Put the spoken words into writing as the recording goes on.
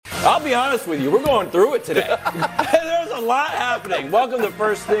I'll be honest with you, we're going through it today. There's a lot happening. Welcome to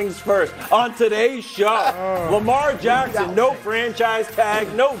First Things First. On today's show, Lamar Jackson, no franchise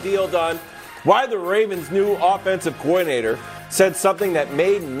tag, no deal done. Why the Ravens' new offensive coordinator said something that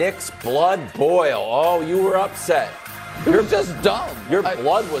made Nick's blood boil. Oh, you were upset. You're just dumb. Your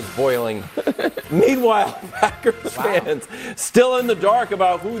blood was boiling. Meanwhile, Packers fans still in the dark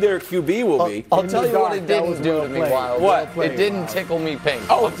about who their QB will be. I'll tell you what it didn't do to me, Wild. What? It didn't tickle me pink.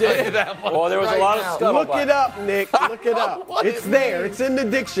 Oh, it did? Well, there was a lot of scuttlebutt. Look it up, Nick. Look it up. It's there. It's in the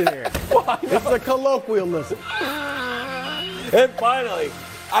dictionary. It's a colloquialism. And finally,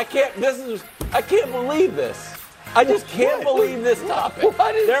 I can't believe this. I just can't believe this topic.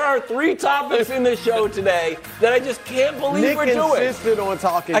 There are 3 topics in the show today that I just can't believe Nick we're doing. Nick insisted on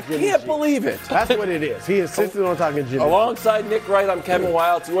talking Jimmy I can't G. believe it. That's what it is. He insisted on talking Jimmy Alongside Nick Wright, I'm Kevin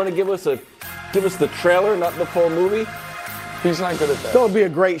Wildes. You want to give us the trailer, not the full movie? He's not good at that. It's going to be a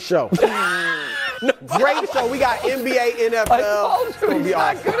great show. Great show. We got NBA, NFL. It's going to be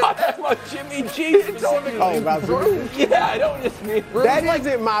awesome. About Jimmy G. About Jimmy G. Yeah, I don't just mean. That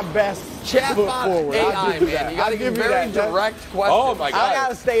isn't my best Chat foot on forward. AI, man. You got to give very direct questions. Oh, my God. I got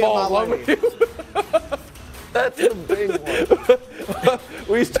to stay in my lane. That's the big one.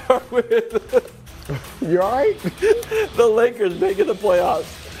 We start with You all right? the Lakers making the playoffs.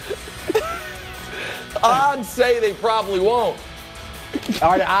 Odds say they probably won't.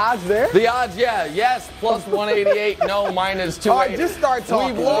 Are the odds there? The odds, yeah. Yes, plus 188. No, minus 280. All right, just start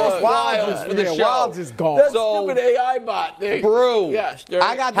talking. We've lost Wilds for the show. Wilds is gone. That So- stupid AI bot thing. Brew. Yes.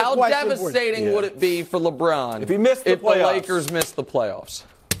 I got the How question for you. devastating would it be for LeBron If he missed the if the playoffs? Lakers missed the playoffs?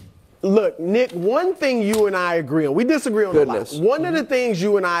 Look, Nick, one thing you and I agree on, we disagree on Goodness. a lot. One of the things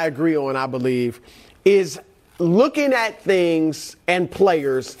you and I agree on, I believe, is looking at things and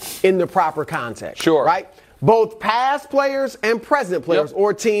players in the proper context. Sure. Right? Both past players and present players, Yep.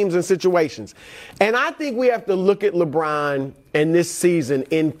 or teams and situations. And I think we have to look at LeBron and this season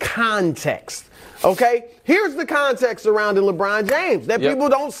in context. Okay? Here's the context surrounding LeBron James that Yep. people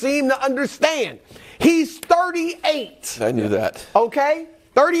don't seem to understand. He's 38. I knew that. Okay?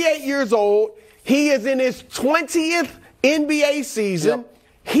 38 years old. He is in his 20th NBA season. Yep.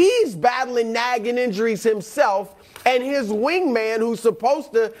 He's battling nagging injuries himself. And his wingman, who's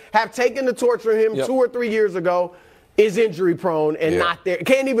supposed to have taken the torch from him Yep. 2 or 3 years ago, is injury prone and not there.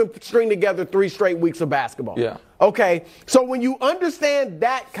 Can't even string together 3 straight weeks of basketball. Yeah. Okay? So when you understand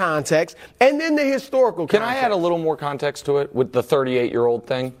that context and then the historical Can context. I add a little more context to it with the 38-year-old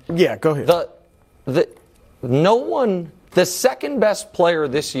thing? Yeah, go ahead. The second best player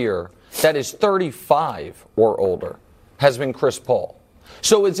this year that is 35 or older has been Chris Paul.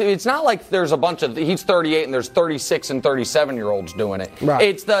 So it's not like there's a bunch of, he's 38 and there's 36 and 37-year-olds doing it.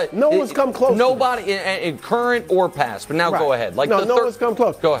 Right. No one's come close to Nobody, in current or past. But now go ahead. No one's come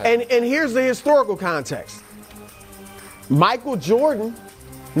close. Go ahead. And here's the historical context. Michael Jordan,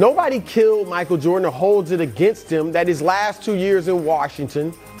 nobody killed Michael Jordan or holds it against him that his last 2 years in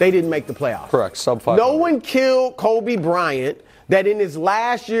Washington, they didn't make the playoffs. Correct, sub-500. No one killed Kobe Bryant that in his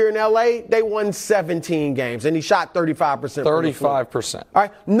last year in L.A., they won 17 games, and he shot 35%. 35%. All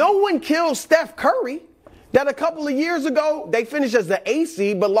right. No one killed Steph Curry that a couple of years ago, they finished as the A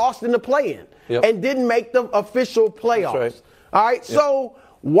seed but lost in the play-in and didn't make the official playoffs. Right. All right. So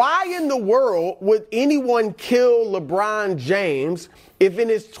why in the world would anyone kill LeBron James if in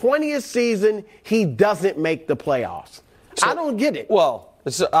his 20th season he doesn't make the playoffs? I don't get it. Well,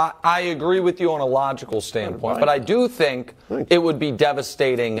 I agree with you on a logical standpoint, but I do think it would be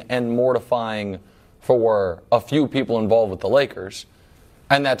devastating and mortifying for a few people involved with the Lakers,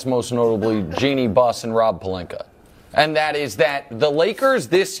 and that's most notably Jeannie Buss and Rob Pelinka. And that is that the Lakers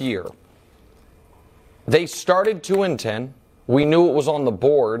this year, they started 2-10. We knew it was on the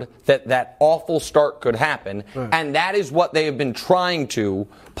board that awful start could happen, and that is what they have been trying to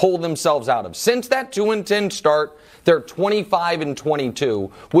pull themselves out of. Since that 2-10 start, they're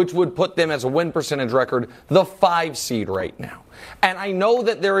 25-22, which would put them as a win percentage record the 5 seed right now. And I know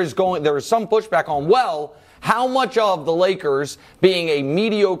that there is some pushback on, well, how much of the Lakers being a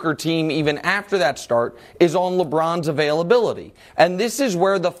mediocre team even after that start is on LeBron's availability? And this is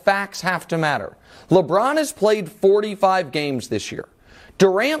where the facts have to matter. LeBron has played 45 games this year.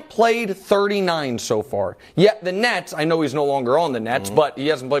 Durant played 39 so far. Yet the Nets, I know he's no longer on the Nets, but he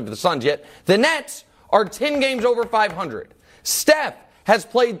hasn't played for the Suns yet. The Nets are 10 games over 500. Steph has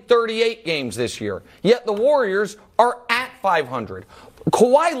played 38 games this year, yet the Warriors are at 500.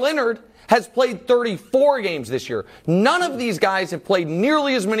 Kawhi Leonard has played 34 games this year. None of these guys have played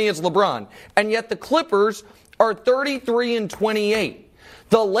nearly as many as LeBron, and yet the Clippers are 33-28.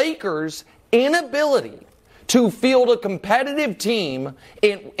 The Lakers' inability to field a competitive team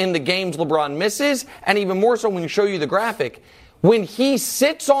in the games LeBron misses, and even more so when you show you the graphic, when he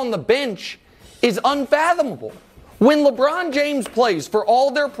sits on the bench is unfathomable. When LeBron James plays, for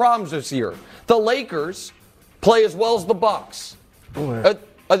all their problems this year, the Lakers play as well as the Bucks.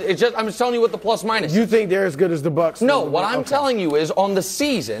 It's just, I'm just telling you what the plus minus. You think they're as good as the Bucks? No, what I'm telling you is on the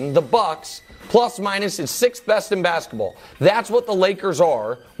season, the Bucks plus minus is 6th best in basketball. That's what the Lakers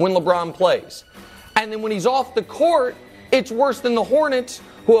are when LeBron plays. And then when he's off the court, it's worse than the Hornets,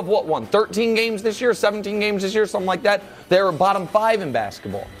 who have won 13 games this year, 17 games this year, something like that. They're bottom 5 in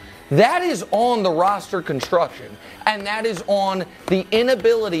basketball. That is on the roster construction, and that is on the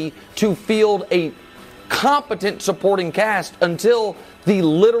inability to field a competent supporting cast until the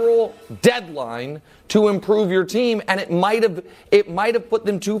literal deadline to improve your team, and it might have put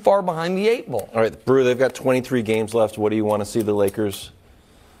them too far behind the 8 ball. All right, Brew, they've got 23 games left. What do you want to see the Lakers?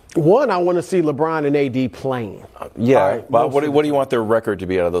 One, I want to see LeBron and AD playing. Well, what do you want their record to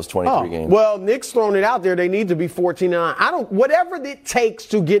be out of those 23 games? Well, Nick's thrown it out there. They need to be 14-9. Whatever it takes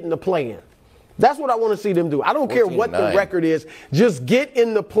to get in the play-in. That's what I want to see them do. I don't care what the record is. Just get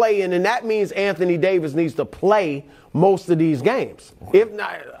in the play-in, and that means Anthony Davis needs to play most of these games. If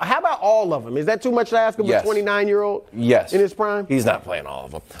not, how about all of them? Is that too much to ask of a 29-year-old? Yes. In his prime? He's not playing all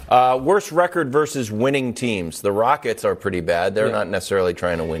of them. Worst record versus winning teams. The Rockets are pretty bad. They're not necessarily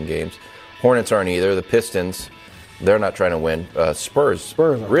trying to win games. Hornets aren't either. The Pistons, they're not trying to win. Spurs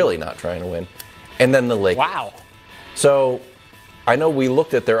really not trying to win. And then the Lakers. Wow. So I know we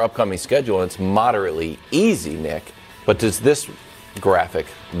looked at their upcoming schedule, and it's moderately easy, Nick. But does this graphic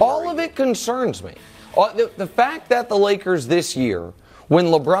all of it concerns me. The fact that the Lakers this year, when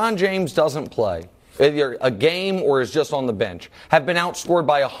LeBron James doesn't play, either a game or is just on the bench, have been outscored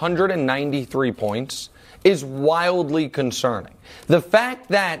by 193 points is wildly concerning. The fact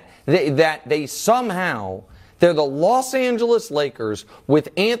that they somehow, they're the Los Angeles Lakers with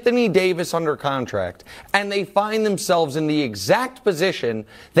Anthony Davis under contract, and they find themselves in the exact position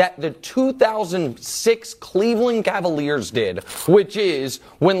that the 2006 Cleveland Cavaliers did, which is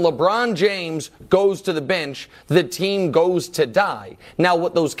when LeBron James goes to the bench, the team goes to die. Now,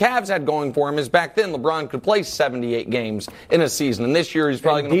 what those Cavs had going for him is back then LeBron could play 78 games in a season, and this year he's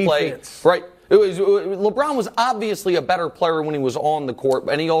probably going to play, right? LeBron was obviously a better player when he was on the court,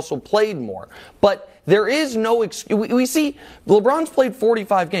 and he also played more. But there is no excuse. We see LeBron's played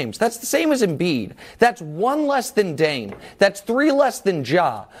 45 games. That's the same as Embiid. That's 1 less than Dame. That's 3 less than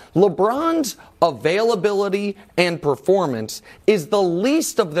Ja. LeBron's availability and performance is the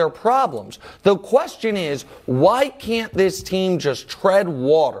least of their problems. The question is, why can't this team just tread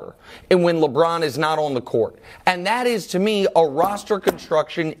water and when LeBron is not on the court? And that is, to me, a roster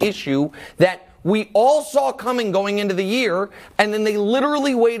construction issue that we all saw coming going into the year, and then they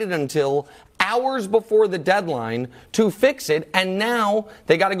literally waited until hours before the deadline to fix it, and now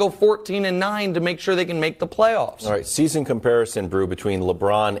they got to go 14-9 to make sure they can make the playoffs. All right, season comparison, Brew, between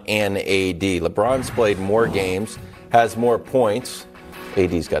LeBron and AD. LeBron's played more games, has more points.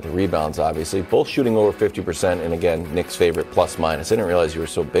 AD's got the rebounds, obviously. Both shooting over 50%, and again, Nick's favorite plus-minus. I didn't realize you were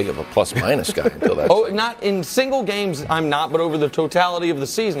so big of a plus-minus guy until that. Not in single games, I'm not, but over the totality of the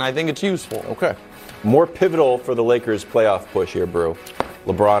season, I think it's useful. Okay. More pivotal for the Lakers' playoff push here, Brew.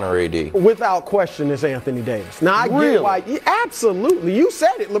 LeBron or AD? Without question, it's Anthony Davis. Now, I get why. Absolutely. You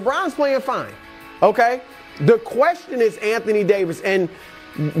said it. LeBron's playing fine. Okay? The question is Anthony Davis, and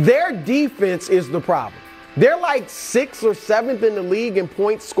their defense is the problem. They're like 6th or 7th in the league in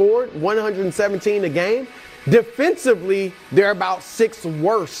points scored, 117 a game. Defensively, they're about 6th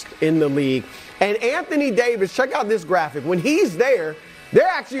worst in the league. And Anthony Davis, check out this graphic. When he's there, they're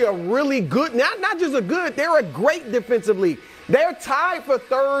actually a really good, not just a good, they're a great defensive league. They're tied for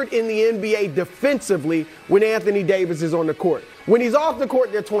 3rd in the NBA defensively when Anthony Davis is on the court. When he's off the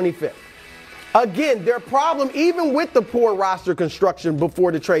court, they're 25th. Again, their problem, even with the poor roster construction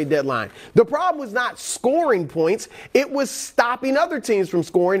before the trade deadline, the problem was not scoring points. It was stopping other teams from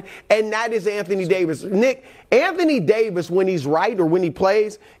scoring, and that is Anthony Davis. Nick, Anthony Davis, when he's right or when he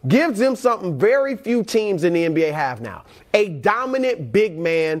plays, gives them something very few teams in the NBA have now. A dominant big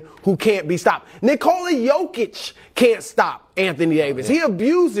man who can't be stopped. Nikola Jokic can't stop Anthony Davis. He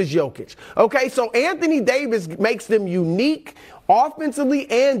abuses Jokic. Okay, so Anthony Davis makes them unique offensively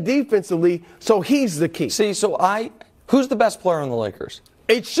and defensively, so he's the key. See, who's the best player on the Lakers?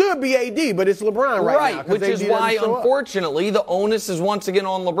 It should be AD, but it's LeBron right now. Which is why, unfortunately, the onus is once again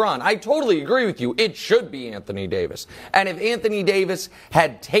on LeBron. I totally agree with you. It should be Anthony Davis. And if Anthony Davis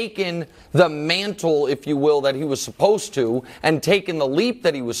had taken the mantle, if you will, that he was supposed to, and taken the leap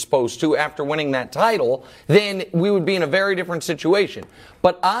that he was supposed to after winning that title, then we would be in a very different situation.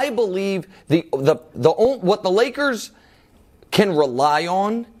 But I believe what the Lakers can rely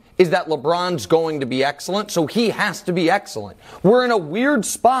on is that LeBron's going to be excellent, so he has to be excellent. We're in a weird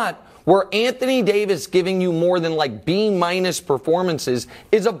spot where Anthony Davis giving you more than like B- performances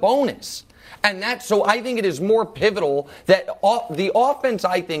is a bonus. And so I think it is more pivotal that the offense,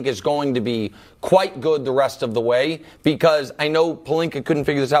 I think, is going to be quite good the rest of the way, because I know Pelinka couldn't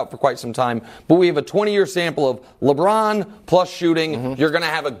figure this out for quite some time, but we have a 20-year sample of LeBron plus shooting. Mm-hmm. You're going to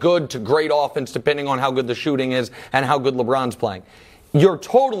have a good to great offense depending on how good the shooting is and how good LeBron's playing. You're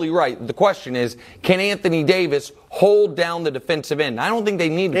totally right. The question is, can Anthony Davis hold down the defensive end? I don't think they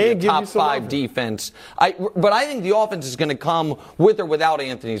need to be a top 5 defense. But I think the offense is going to come with or without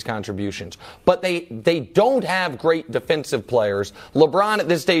Anthony's contributions. But they don't have great defensive players. LeBron at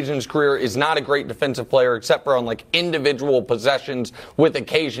this stage in his career is not a great defensive player except for on like individual possessions with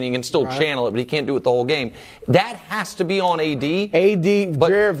occasion. He can still channel it, but he can't do it the whole game. That has to be on AD.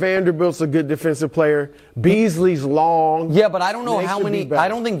 Jared Vanderbilt's a good defensive player. Beasley's long. Yeah, but I don't know how many. I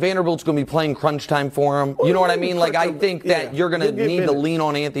don't think Vanderbilt's going to be playing crunch time for him. You know what I mean? Like, I think that you're going to need to lean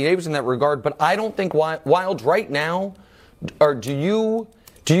on Anthony Davis in that regard. But I don't think Wilds right now, or do you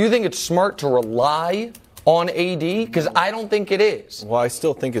think it's smart to rely on AD? Because I don't think it is. Well, I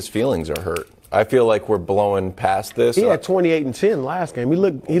still think his feelings are hurt. I feel like we're blowing past this. He had 28 and 10 last game. He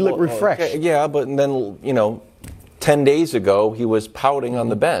looked refreshed. Okay, yeah, but then 10 days ago he was pouting on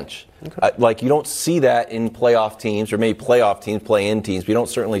the bench. Okay. You don't see that in playoff teams, or maybe playoff teams, play-in teams. We don't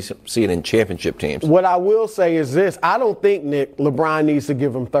certainly see it in championship teams. What I will say is this. I don't think, Nick, LeBron needs to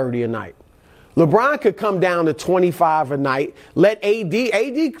give him 30 a night. LeBron could come down to 25 a night. Let AD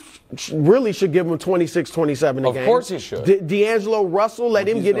really should give him 26, 27 a game. Of course he should. D'Angelo Russell, let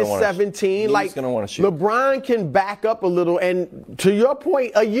him get his 17. He's going to want to shoot. LeBron can back up a little. And to your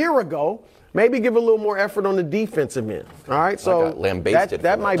point, a year ago, maybe give a little more effort on the defensive end. All right, so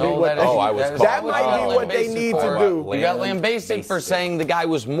that might be what they need to do. You got lambasted for saying the guy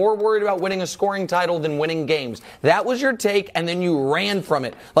was more worried about winning a scoring title than winning games. That was your take, and then you ran from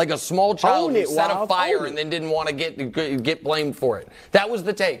it like a small child who set a fire and then didn't want to get blamed for it. That was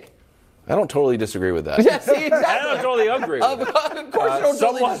the take. I don't totally disagree with that. Yeah, see, exactly. I don't totally agree with that. Of course you don't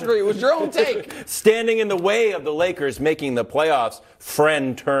totally disagree. It was your own take. Standing in the way of the Lakers making the playoffs,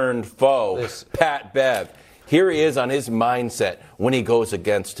 friend turned foe, Pat Bev. Here he is on his mindset when he goes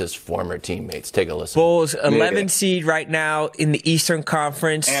against his former teammates. Take a listen. Bulls, 11 seed right now in the Eastern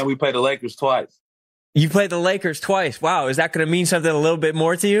Conference. And we play the Lakers twice. You played the Lakers twice. Wow, is that going to mean something a little bit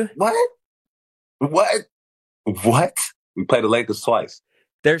more to you? What? We played the Lakers twice.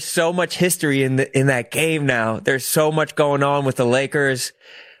 There's so much history in that game now. There's so much going on with the Lakers.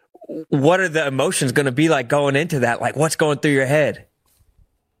 What are the emotions going to be like going into that? Like, what's going through your head?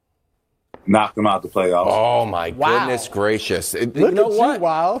 Knock them out the playoffs. Oh, my goodness gracious. Look at you,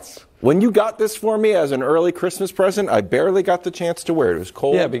 Wilds. When you got this for me as an early Christmas present, I barely got the chance to wear it. It was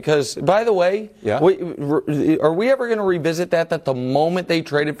cold. Yeah, because, by the way, are we ever going to revisit that the moment they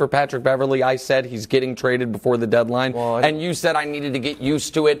traded for Patrick Beverley, I said he's getting traded before the deadline, and you said I needed to get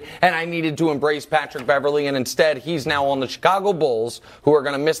used to it, and I needed to embrace Patrick Beverley, and instead he's now on the Chicago Bulls, who are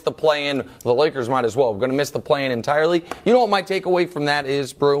going to miss the play-in. The Lakers might as well. We're going to miss the play-in entirely. You know what my takeaway from that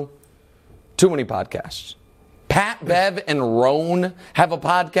is, Brew? Too many podcasts. Pat Bev and Roan have a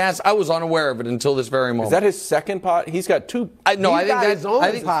podcast. I was unaware of it until this very moment. Is that his second pod? He's got two. I think his own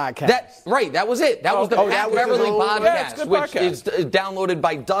podcast. That was it. That was the Pat Beverly podcast, which is downloaded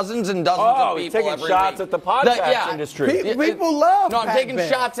by dozens and dozens of people. He's taking shots at the podcast industry. People love Pat Bev. No, I'm taking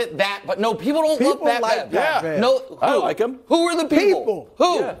shots at that, but no, people don't love Pat Bev. No, I like him. Who are the people?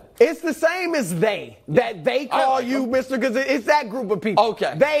 Who? Yeah. It's the same as they call you Mr. Because it's that group of people.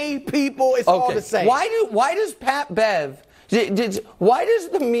 Okay. They, people, it's all the same. Why does Pat Bev, why does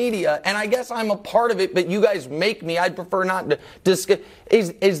the media, and I guess I'm a part of it, but you guys make me, I'd prefer not to discuss,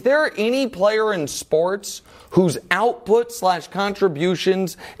 is there any player in sports whose output /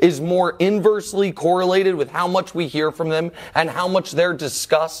 contributions is more inversely correlated with how much we hear from them and how much they're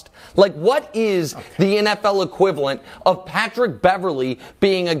discussed? Like, what is the NFL equivalent of Patrick Beverley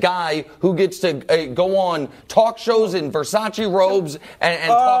being a guy who gets to go on talk shows in Versace robes and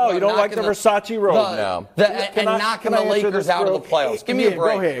talk about you don't like the Versace robe now. Knocking the Lakers out of the playoffs. Give me a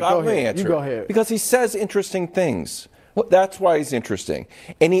break. Go ahead. You go ahead. Because he says interesting things. That's why he's interesting.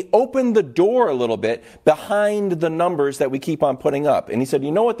 And he opened the door a little bit behind the numbers that we keep on putting up. And he said,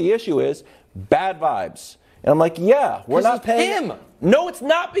 you know what the issue is? Bad vibes. And I'm like, yeah, we're not paying him. No, it's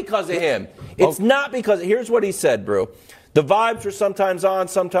not because of him. It's not because, here's what he said, Brew. The vibes are sometimes on,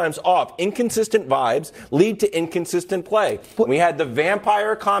 sometimes off. Inconsistent vibes lead to inconsistent play. We had the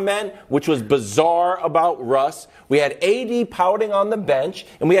vampire comment, which was bizarre about Russ. We had AD pouting on the bench,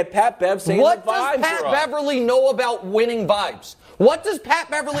 and we had Pat Bev saying what the vibes does Pat are up. Beverly know about winning vibes? What does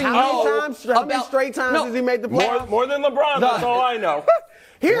Pat Beverly know How many straight times has he made the playoffs? More than LeBron, that's all I know.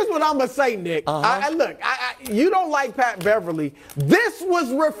 Here's what I'm going to say, Nick. Look, you don't like Pat Beverly. This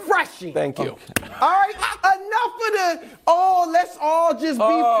was refreshing. Thank you. All right? Enough of let's all just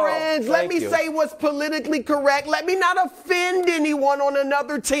be friends. Let me say what's politically correct. Let me not offend anyone on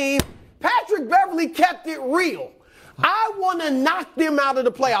another team. Patrick Beverly kept it real. I want to knock them out of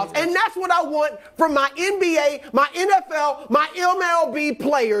the playoffs. And that's what I want from my NBA, my NFL, my MLB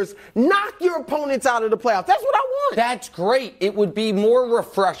players. Knock your opponents out of the playoffs. That's what I want. That's great. It would be more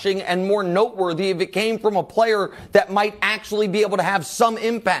refreshing and more noteworthy if it came from a player that might actually be able to have some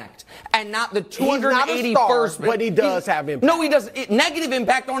impact and not the 281st. He's not a star, but he does have impact. No, he doesn't. Negative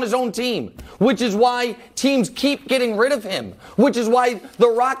impact on his own team, which is why teams keep getting rid of him, which is why the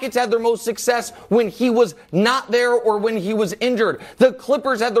Rockets had their most success when he was not there or when he was injured. The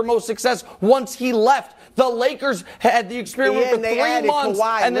Clippers had their most success once he left. The Lakers had the experiment for 3 months,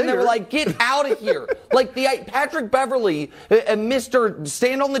 and then they were like, get out of here. Like Patrick Beverly, Mr.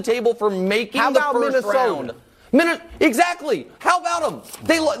 Stand on the Table for making the first round. Exactly. How about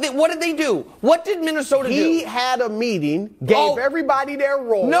them? What did they do? What did Minnesota do? He had a meeting, gave everybody their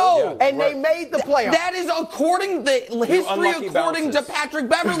role, they made the playoffs. That is according to Patrick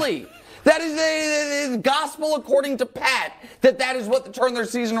Beverly. That is gospel according to Pat, that is what turned their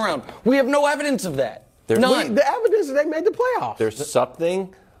season around. We have no evidence of that. None. The evidence is they made the playoffs. There's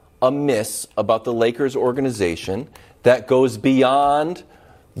something amiss about the Lakers organization that goes beyond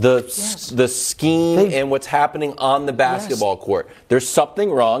the scheme and what's happening on the basketball court. There's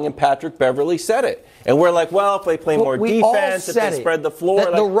something wrong, and Patrick Beverly said it. And we're like, well, if they play more defense, if they spread the floor.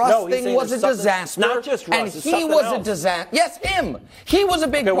 The Russ thing was a disaster. Not just Russ. And he was a disaster. Yes, him. He was a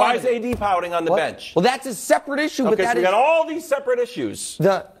big part. Why is AD pouting on the bench? Well, that's a separate issue. Okay, so we got all these separate issues.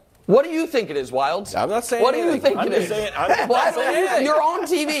 What do you think it is, Wilds? I'm not saying anything. What do you think it is? I'm not saying anything. You're on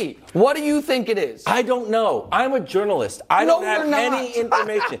TV. What do you think it is? I don't know. I'm a journalist. I don't have any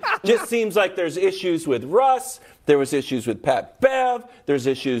information. Just seems like there's issues with Russ. There was issues with Pat Bev. There's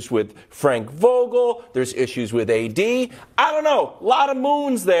issues with Frank Vogel. There's issues with AD. I don't know. A lot of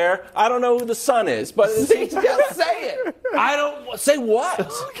moons there. I don't know who the sun is, but just say it. I don't say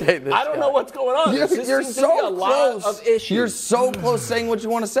what. I don't know what's going on. You're so close. Of issues. You're so close saying what you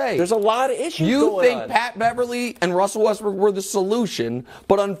want to say. There's a lot of issues. You think Pat Beverly and Russell Westbrook were the solution,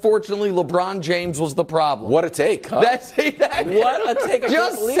 but unfortunately LeBron James was the problem. What a take, huh? That's exactly. What a take.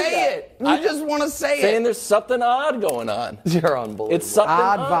 Just say it. You just want to say it. Saying there's something odd going on. You're unbelievable. It's something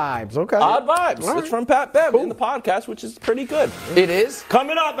odd vibes. Okay. Odd vibes. Right. It's from Pat Bev in the podcast, which is pretty good. It is?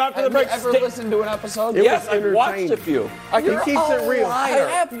 Coming up after the break. Have you ever listened to an episode? Yes, I've watched a few. He keeps it real. I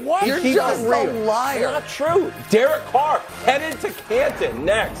have watched. You're just a liar. Not true. Derek Carr headed to Canton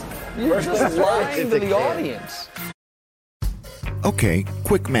next. You're just lying to the audience. Okay,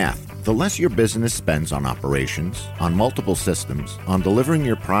 quick math. The less your business spends on operations, on multiple systems, on delivering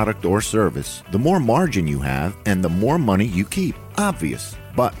your product or service, the more margin you have and the more money you keep. Obvious.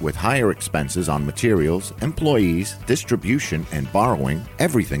 But with higher expenses on materials, employees, distribution, and borrowing,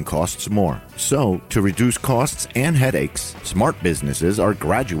 everything costs more. So, to reduce costs and headaches, smart businesses are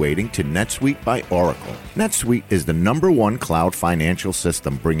graduating to NetSuite by Oracle. NetSuite is the #1 cloud financial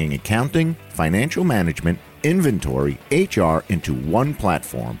system bringing accounting, financial management, inventory, HR into one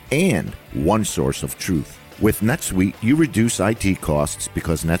platform and one source of truth. With NetSuite, you reduce IT costs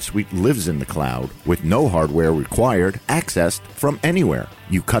because NetSuite lives in the cloud with no hardware required, accessed from anywhere.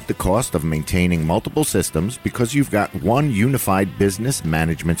 You cut the cost of maintaining multiple systems because you've got one unified business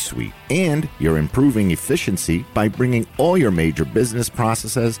management suite. And you're improving efficiency by bringing all your major business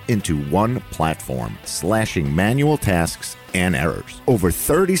processes into one platform, slashing manual tasks and errors. Over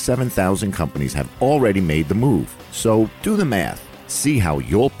 37,000 companies have already made the move. So do the math. See how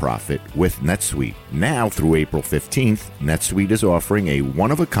you'll profit with NetSuite. Now through April 15th, NetSuite is offering a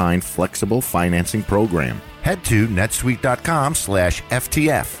one-of-a-kind flexible financing program. Head to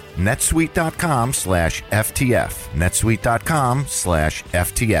netsuite.com/FTF. netsuite.com/FTF.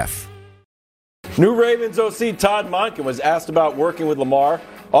 netsuite.com/FTF. New Ravens OC Todd Monken was asked about working with Lamar.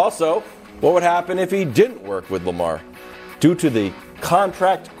 Also, what would happen if he didn't work with Lamar? Due to the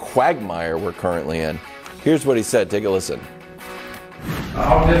contract quagmire we're currently in. Here's what he said. Take a listen.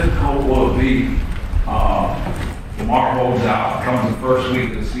 How difficult will it be? Lamar holds out, comes the first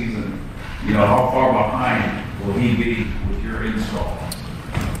week of the season. How far behind will he be with your install?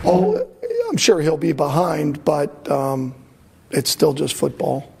 Oh, I'm sure he'll be behind, but it's still just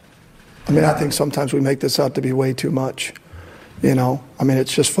football. I think sometimes we make this out to be way too much.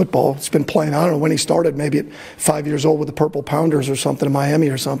 It's just football. It's been playing. I don't know when he started, maybe at 5 years old with the Purple Pounders or something in Miami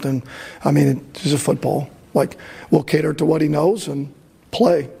or something. It's just football. We'll cater to what he knows and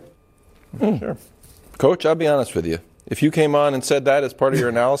play. Sure. Coach, I'll be honest with you. If you came on and said that as part of your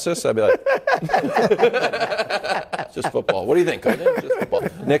analysis, I'd be like, it's just football. What do you think, Coach? It's just football.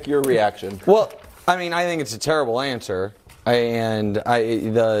 Nick, your reaction. Well, I think it's a terrible answer. And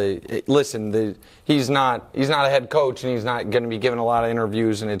he's not a head coach, and he's not going to be given a lot of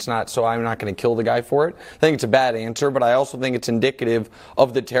interviews, and it's not. So I'm not going to kill the guy for it. I think it's a bad answer, but I also think it's indicative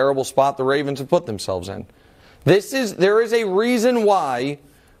of the terrible spot the Ravens have put themselves in. There is a reason why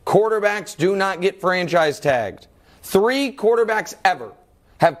quarterbacks do not get franchise tagged. 3 quarterbacks ever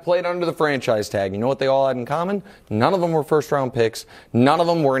have played under the franchise tag. You know what they all had in common? None of them were first-round picks. None of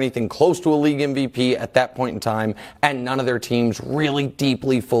them were anything close to a league MVP at that point in time, and none of their teams really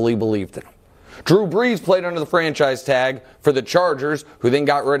deeply, fully believed in them. Drew Brees played under the franchise tag for the Chargers, who then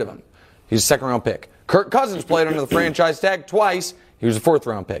got rid of him. He's a second-round pick. Kirk Cousins played under the franchise tag twice. He was a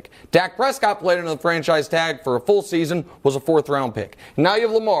 4th-round pick. Dak Prescott played under the franchise tag for a full season, was a 4th-round pick. Now you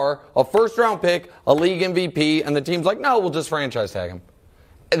have Lamar, a first-round pick, a league MVP, and the team's like, no, we'll just franchise tag him.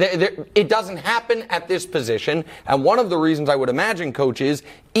 It doesn't happen at this position, and one of the reasons I would imagine, Coach, is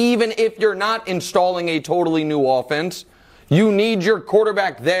even if you're not installing a totally new offense, you need your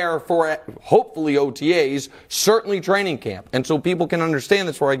quarterback there for hopefully OTAs, certainly training camp. And so people can understand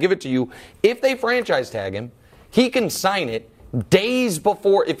this where I give it to you. If they franchise tag him, he can sign it days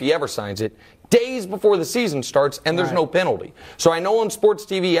before, if he ever signs it, days before the season starts, and there's no penalty. So I know on sports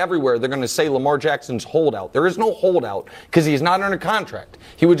TV everywhere they're going to say Lamar Jackson's holdout. There is no holdout because he's not under contract.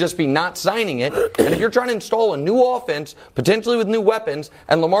 He would just be not signing it. And if you're trying to install a new offense, potentially with new weapons,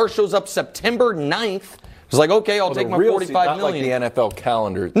 and Lamar shows up September 9th, it's like, okay, I'll take my $45 million. Like the NFL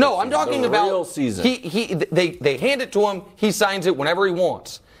calendar. No, I'm talking about real season. They hand it to him. He signs it whenever he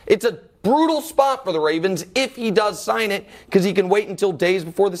wants. It's a brutal spot for the Ravens if he does sign it because he can wait until days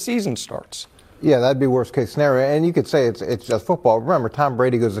before the season starts. Yeah, that'd be worst case scenario. And you could say it's just football. Remember, Tom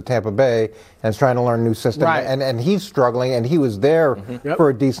Brady goes to Tampa Bay and is trying to learn a new system. Right. And he's struggling, and he was there for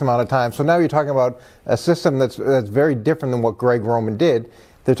a decent amount of time. So now you're talking about a system that's very different than what Greg Roman did.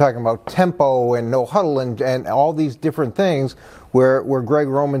 They're talking about tempo and no huddle and all these different things where Greg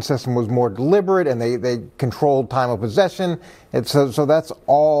Roman's system was more deliberate and they controlled time of possession. And so that's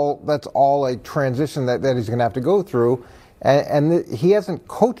all a transition that he's going to have to go through. And he hasn't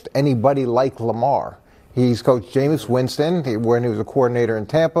coached anybody like Lamar. He's coached Jameis Winston when he was a coordinator in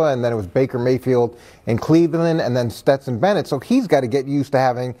Tampa, and then it was Baker Mayfield in Cleveland, and then Stetson Bennett. So he's got to get used to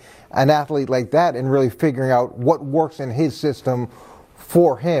having an athlete like that and really figuring out what works in his system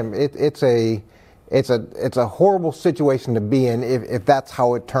for him. It's a horrible situation to be in if that's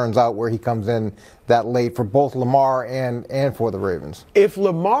how it turns out, where he comes in that late for both Lamar and for the Ravens. If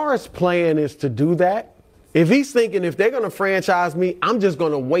Lamar's plan is to do that, if he's thinking if they're going to franchise me, I'm just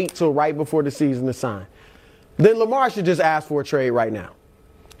going to wait till right before the season to sign, then Lamar should just ask for a trade right now.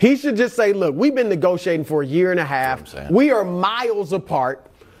 He should just say, look, we've been negotiating for a year and a half. We are miles apart.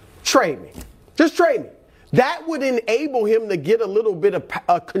 Trade me. Just trade me. That would enable him to get a little bit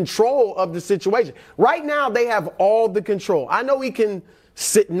of control of the situation. Right now, they have all the control. I know he can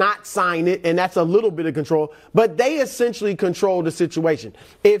not sign it, and that's a little bit of control, but they essentially control the situation.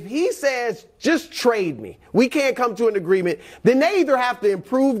 If he says, just trade me, we can't come to an agreement, then they either have to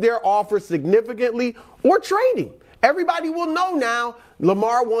improve their offer significantly or trade him. Everybody will know now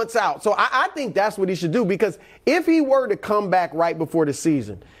Lamar wants out. So I think that's what he should do, because if he were to come back right before the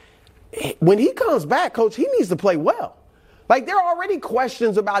season, when he comes back, Coach, he needs to play well. Like, there are already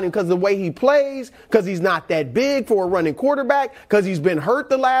questions about him because of the way he plays, because he's not that big for a running quarterback, because he's been hurt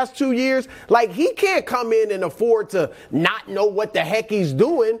the last 2 years. Like, he can't come in and afford to not know what the heck he's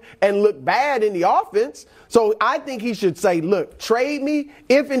doing and look bad in the offense. So I think he should say, look, trade me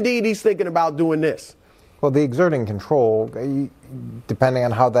if indeed he's thinking about doing this. Well, the exerting control, depending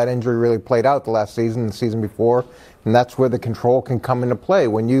on how that injury really played out the last season, the season before, and that's where the control can come into play.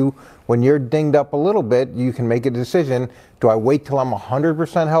 When you're dinged up a little bit, you can make a decision. Do I wait till I'm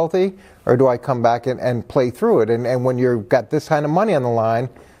 100% healthy, or do I come back and play through it? And when you've got this kind of money on the line,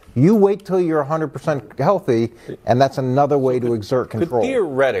 you wait till you're 100% healthy, and that's another way to exert control.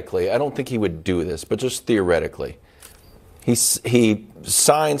 Theoretically, I don't think he would do this, but just theoretically, He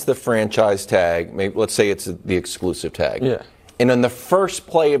signs the franchise tag. Maybe let's say it's the exclusive tag. Yeah. And in the first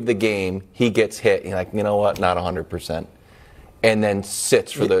play of the game, he gets hit. You're like, you know what? Not 100%. And then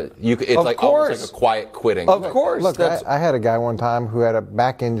sits for the. It's like almost like a quiet quitting. Of course. Look, I had a guy one time who had a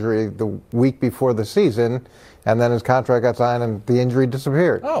back injury the week before the season, and then his contract got signed, and the injury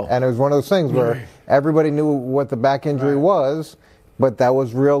disappeared. Oh. And it was one of those things where everybody knew what the back injury was, but that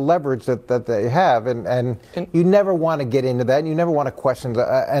was real leverage that they have, and you never want to get into that, and you never want to question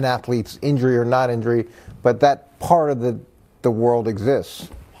an athlete's injury or not injury, but that part of the world exists.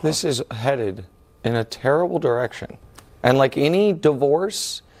 This is headed in a terrible direction. And like any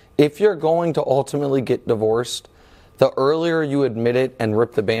divorce, if you're going to ultimately get divorced, the earlier you admit it and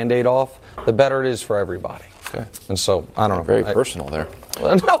rip the Band-Aid off, the better it is for everybody. Okay. And so, I don't know. Very personal there.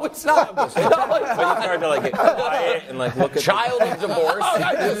 No, it's not. But you start to like get quiet and like look at Child of divorce.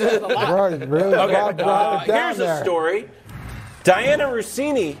 Really Here's a story. Diana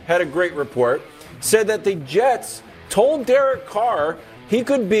Rossini had a great report. Said that the Jets told Derek Carr he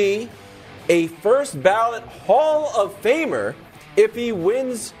could be a first ballot Hall of Famer if he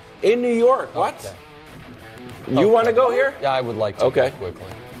wins in New York. What? Okay. You want to go here? Yeah, I would like to. Okay. Quickly.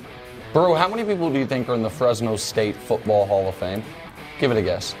 Brew, how many people do you think are in the Fresno State Football Hall of Fame? Give it a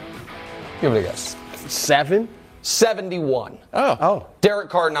guess. Give it a guess. 7? 71. Oh. Derek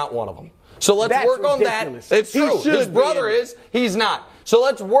Carr, not one of them. So let's That's work on ridiculous. that. It's He true. should His be brother in it. is. He's not. So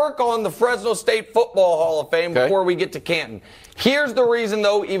let's work on the Fresno State Football Hall of Fame before we get to Canton. Here's the reason,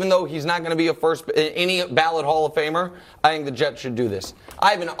 though, even though he's not going to be any ballot Hall of Famer, I think the Jets should do this.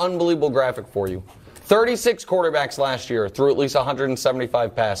 I have an unbelievable graphic for you. 36 quarterbacks last year threw at least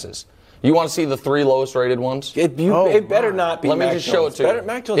 175 passes. You want to see the 3 lowest rated ones? It better not be. Let me Mac just show Jones. it to you.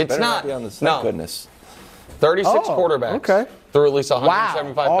 Mac Jones It's better not. be on this. No. Thank goodness. 36 quarterbacks threw at least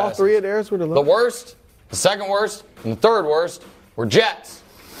 175 Wow. All passes. 3 of theirs were the The lowest. worst, the second worst, and the third worst were Jets.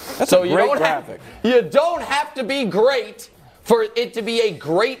 That's a great graphic. You don't have to be great for it to be a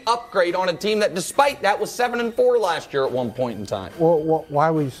great upgrade on a team that, despite that, was 7-4 last year at one point in time. Well, why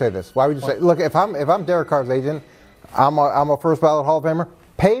would you say this? Why would you say? Look, if I'm Derek Carr's agent, I'm a first ballot Hall of Famer.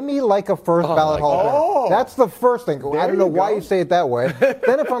 Pay me like a first ballot Hall of Famer. That's the first thing. I don't know why you say it that way.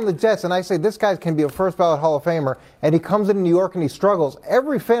 Then if I'm the Jets and I say this guy can be a first ballot Hall of Famer and he comes into New York and he struggles,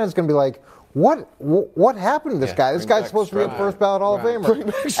 every fan is going to be like, what happened to this guy? This guy's supposed to be a first ballot Hall of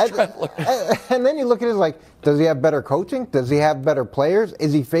Famer. And then you look at it like, does he have better coaching? Does he have better players?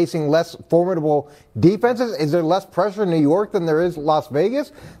 Is he facing less formidable defenses? Is there less pressure in New York than there is Las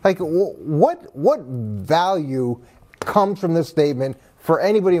Vegas? Like, what value comes from this statement for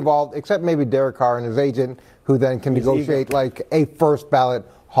anybody involved, except maybe Derek Carr and his agent, who then can negotiate like a first ballot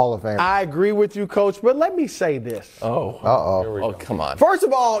Hall of Famer? I agree with you, Coach, but let me say this. Oh, come on. First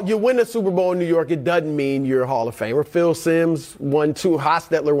of all, you win a Super Bowl in New York, it doesn't mean you're a Hall of Famer. Phil Simms won 2,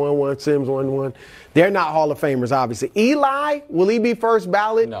 Hostetler won 1, Simms won 1. They're not Hall of Famers, obviously. Eli, will he be first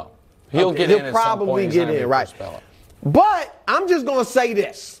ballot? No. He'll get in at some probably point. He's get not gonna in, be right. first ballot. But I'm just going to say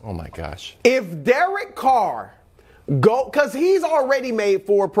this. Oh my gosh. If Derek Carr because he's already made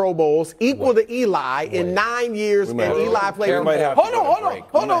 4 Pro Bowls, equal to Eli in 9 years, and Eli played.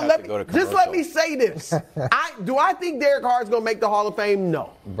 Hold on. Let me say this. Do I think Derek Carr is going to make the Hall of Fame?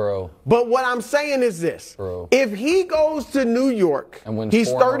 No, bro. But what I'm saying is this: bro. If he goes to New York, and wins he's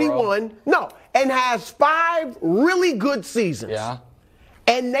 4 in a 31. No, and has 5 really good seasons. Yeah.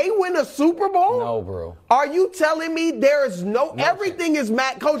 And they win a Super Bowl? No, bro. Are you telling me there is everything is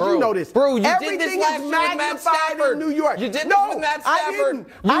Coach, bro, you know this. Bro, you everything did this last is year with Matt Stafford. in New York. You did this no, with Matt I Stafford. didn't.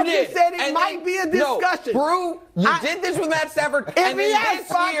 You I did. just said it might be a discussion. Bro, you did this with Matt Stafford. If and he then has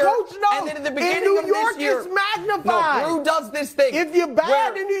this 5, year, Coach, no. and then at the beginning in New of York, this year, it's magnified. No, Brew does this thing. If you're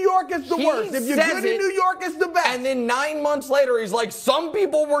bad in New York, it's the worst. If you're good in New York, it's the best. And then 9 months later, he's like, some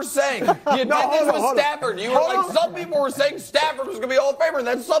people were saying, you did this with Stafford. You were like, some people were saying Stafford was going to be Hall of Famer, and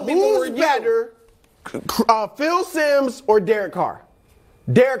then some people were Who's better? Phil Simms or Derek Carr?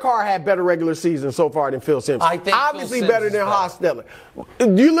 Derek Carr had better regular season so far than Phil Simms. I think obviously Phil better Simms than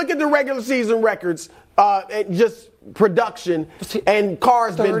Hostetler. You look at the regular season records, and just production, and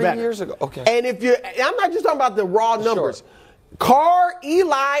Carr's been better. 30 years ago, okay. And I'm not just talking about the raw numbers. Sure. Carr,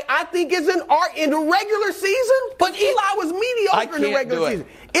 Eli, I think is an art in the regular season, but Eli was mediocre in the regular season.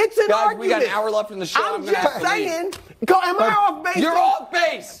 It's an argument. We got an hour left in the show. I'm just saying. Am I off base? You're off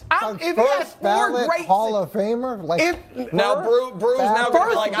base. If he has 4 great Hall of Famer, now Brew's now going to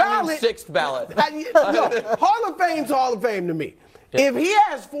be like, I'm in 6th ballot. No, Hall of Fame's Hall of Fame to me. Yeah. If he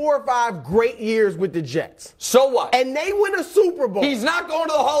has 4 or 5 great years with the Jets, so what? And they win a Super Bowl, he's not going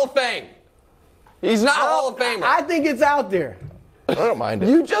to the Hall of Fame. He's not a Hall of Famer. I think it's out there. I don't mind it.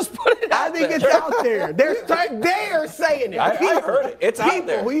 You just put it out I think there. it's out there. They're saying it. I heard it. It's out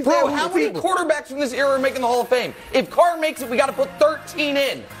there. Bro, how many quarterbacks from this era are making the Hall of Fame? If Carr makes it, we got to put 13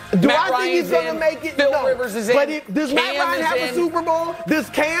 in. Do Matt I think he's going to make it? Phil No. Rivers is in. But does Matt Cam Ryan is have in. a Super Bowl? Does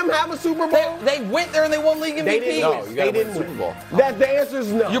Cam have a Super Bowl? They went there and they won league MVP. They didn't No, win. you They gotta win didn't the Super Bowl. The answer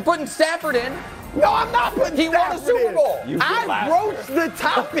is no. You're putting Stafford in. No, I'm not putting He won a Stafford Super in. Bowl. I broached the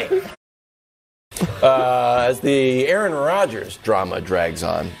topic. As the Aaron Rodgers drama drags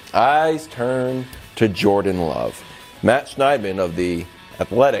on, eyes turn to Jordan Love. Matt Schneidman of The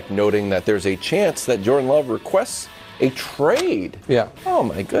Athletic noting that there's a chance that Jordan Love requests a trade. Yeah. Oh,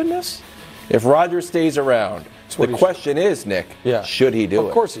 my goodness. If Rodgers stays around, the question is, Nick, should he do it?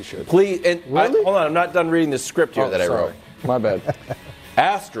 Of course he should. Please, and hold on, I'm not done reading the script here that I wrote. My bad.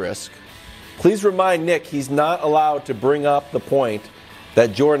 Asterisk, please remind Nick he's not allowed to bring up the point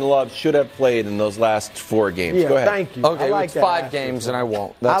that Jordan Love should have played in those last 4 games. Yeah, Go ahead. thank you. Okay, I like it's that 5 answer. games and I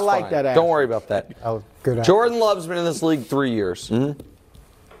won't. That's I like fine. that Don't answer. worry about that. Oh, good answer. Jordan Love's been in this league 3 years.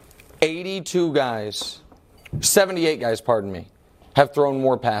 82 guys, 78 guys, pardon me, have thrown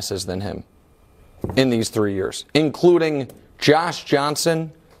more passes than him in these 3 years, including Josh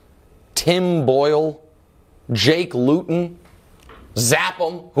Johnson, Tim Boyle, Jake Luton,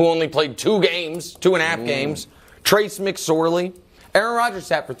 Zappum, who only played 2.5 games, Trace McSorley. Aaron Rodgers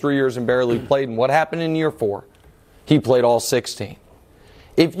sat for 3 years and barely played, and what happened in year 4? He played all 16.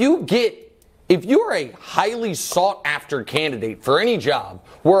 If you are a highly sought-after candidate for any job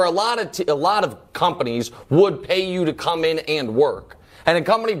where a lot of companies would pay you to come in and work, and a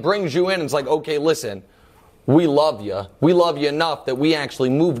company brings you in and it's like, okay, listen, we love you. We love you enough that we actually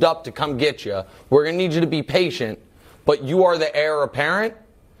moved up to come get you. We're going to need you to be patient, but you are the heir apparent,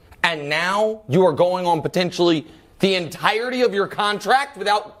 and now you are going on potentially the entirety of your contract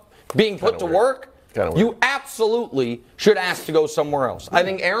without being put to work. You absolutely should ask to go somewhere else. I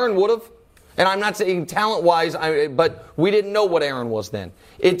think Aaron would have. And I'm not saying talent-wise, but we didn't know what Aaron was then.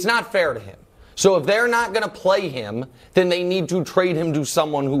 It's not fair to him. So if they're not going to play him, then they need to trade him to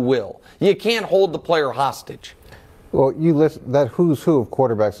someone who will. You can't hold the player hostage. Well, you list that who's who of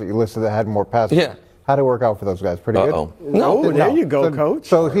quarterbacks that you listed that had more passes. Yeah. How'd it work out for those guys? Pretty good? No, there you go, Coach.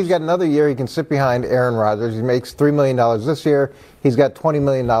 So he's got another year. He can sit behind Aaron Rodgers. He makes $3 million this year. He's got $20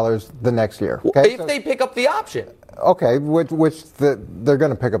 million the next year. Okay? If they pick up the option. Okay, they're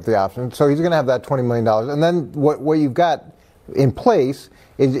going to pick up the option. So he's going to have that $20 million. And then what you've got in place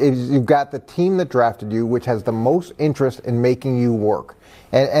is you've got the team that drafted you, which has the most interest in making you work.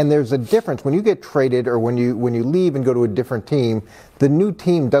 And there's a difference when you get traded or when you leave and go to a different team. The new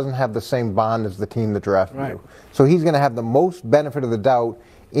team doesn't have the same bond as the team that drafted you. So he's going to have the most benefit of the doubt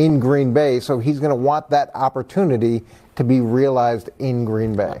in Green Bay. So he's going to want that opportunity to be realized in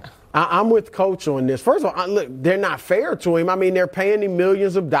Green Bay. I'm with Coach on this. First of all, look, they're not fair to him. I mean, they're paying him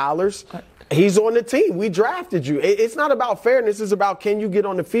millions of dollars. He's on the team. We drafted you. It's not about fairness. It's about can you get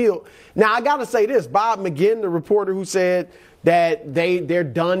on the field. Now, I got to say this. Bob McGinn, the reporter who said that they're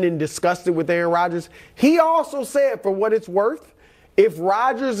done and disgusted with Aaron Rodgers, he also said, for what it's worth, if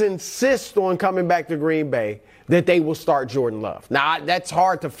Rodgers insists on coming back to Green Bay, that they will start Jordan Love. Now, that's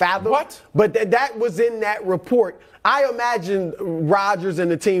hard to fathom. What? But that was in that report. I imagine Rodgers and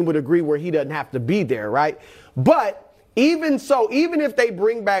the team would agree where he doesn't have to be there, right? But even so, even if they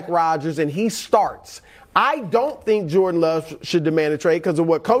bring back Rodgers and he starts, I don't think Jordan Love should demand a trade because of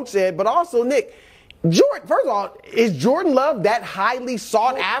what Coach said. But also, Nick, first of all, is Jordan Love that highly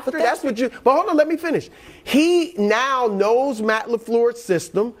sought after? That's what But hold on, let me finish. He now knows Matt LaFleur's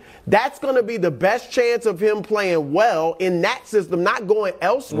system. That's going to be the best chance of him playing well in that system, not going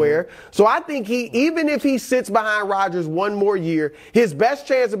elsewhere. So I think even if he sits behind Rodgers one more year, his best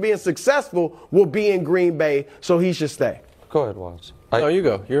chance of being successful will be in Green Bay. So he should stay. Go ahead, Watts. No, you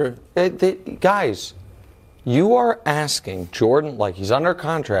go. Guys, you are asking Jordan, like he's under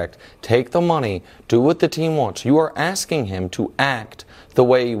contract, take the money, do what the team wants. You are asking him to act the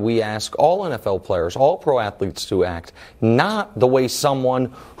way we ask all NFL players, all pro athletes to act, not the way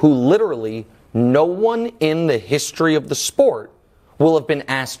someone who literally no one in the history of the sport will have been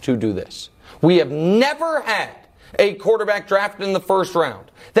asked to do this. We have never had a quarterback drafted in the first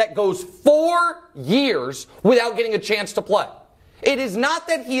round that goes 4 years without getting a chance to play. It is not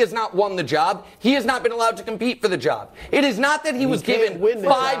that he has not won the job. He has not been allowed to compete for the job. It is not that he was given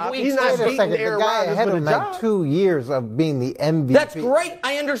 5 weeks. He's not beating The Aaron guy Rodgers ahead for of the him job. had 2 years of being the MVP. That's great.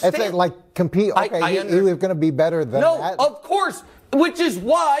 I understand. It's like compete. Okay, he was going to be better than that. No, of course. Which is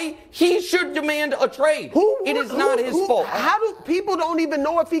why he should demand a trade. It is not his fault. How do people don't even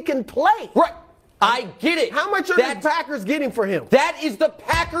know if he can play? Right. I get it. How much are the Packers getting for him? That is the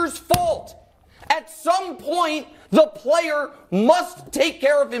Packers' fault. At some point, the player must take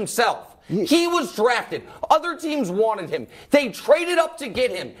care of himself. He was drafted. Other teams wanted him. They traded up to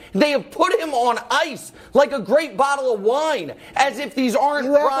get him. They have put him on ice like a great bottle of wine, as if these aren't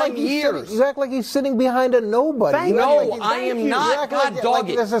prime years. You act like he's sitting behind a nobody. No, I am not. God dog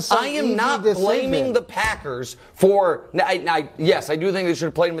it. I am not blaming the Packers for. Yes, I do think they should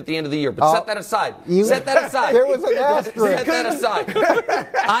have played him at the end of the year, but set that aside. Set that aside. There was an asterisk. Set that aside.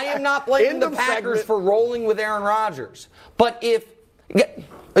 I am not blaming the Packers for rolling with Aaron Rodgers. But if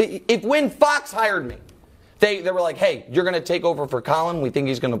when Fox hired me, they were like, hey, you're going to take over for Colin. We think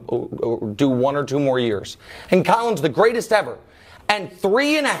he's going to do 1 or 2 more years. And Colin's the greatest ever. And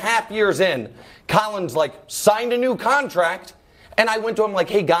 3.5 years in, Colin's like signed a new contract. And I went to him like,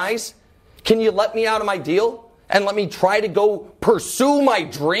 hey, guys, can you let me out of my deal and let me try to go pursue my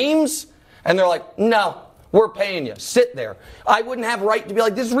dreams? And they're like, no, we're paying you. Sit there. I wouldn't have a right to be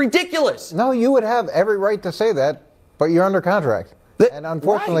like, this is ridiculous. No, you would have every right to say that, but you're under contract. And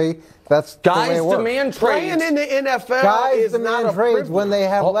unfortunately, that's the way it works. Guys demand trades. Playing in the NFL Guys demand trades when they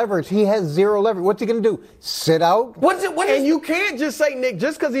have leverage. He has zero leverage. What's he going to do? Sit out? And you can't just say, Nick,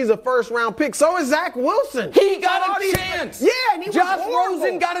 just because he's a first-round pick. So is Zach Wilson. He got a chance. Yeah, and he Josh was horrible.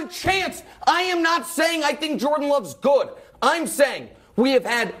 Rosen got a chance. I am not saying I think Jordan Love's good. I'm saying we have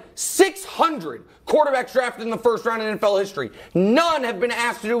had 600 quarterbacks drafted in the first round in NFL history. None have been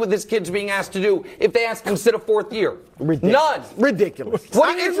asked to do what this kid's being asked to do if they ask him to sit a 4th year. Ridiculous. None. Ridiculous.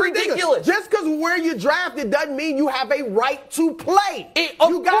 What is ridiculous? Just because where you're drafted doesn't mean you have a right to play. Of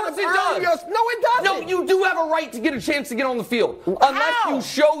course it does. No, it doesn't. No, you do have a right to get a chance to get on the field. Unless you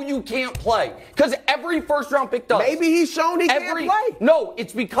show you can't play. Because every first-round pick does. Maybe he's shown he can't play. No,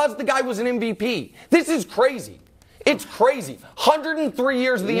 it's because the guy was an MVP. This is crazy. It's crazy. 103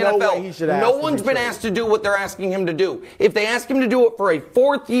 years in the NFL. No one's been asked to do what they're asking him to do. If they ask him to do it for a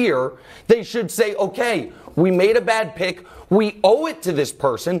 4th year, they should say, okay, we made a bad pick. We owe it to this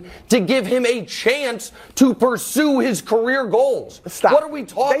person to give him a chance to pursue his career goals. Stop. What are we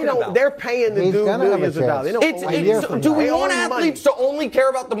talking about? They're paying the dude millions of dollars. Do we want athletes to only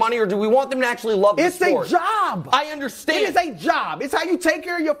care about the money, or do we want them to actually love the sport? It's a job. I understand. It is a job. It's how you take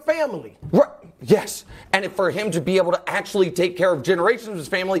care of your family. Right. Yes. And for him to be able to actually take care of generations of his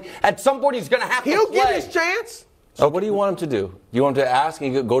family, at some point he's going to have to play. He'll get his chance. So what do you want him to do? You want him to ask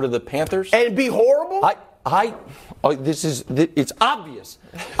and go to the Panthers? And be horrible? It's obvious.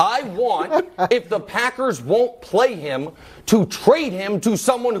 I want, if the Packers won't play him, to trade him to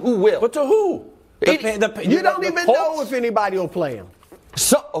someone who will. But to who? You don't even know if anybody will play him.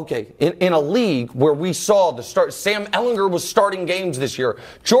 So, okay, in a league where we saw Sam Ehlinger was starting games this year,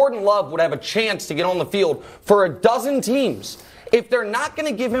 Jordan Love would have a chance to get on the field for a dozen teams. If they're not going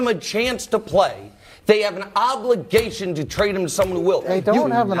to give him a chance to play, they have an obligation to trade him to someone who will. They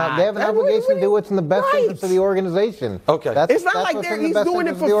don't have an obligation to do what's in the best interest of the organization. Okay. It's not like he's doing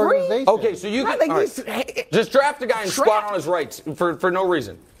it for free. Okay, so you can just draft a guy and squat on his rights for no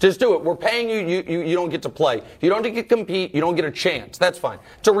reason. Just do it. We're paying you. You don't get to play. You don't get to compete. You don't get a chance. That's fine.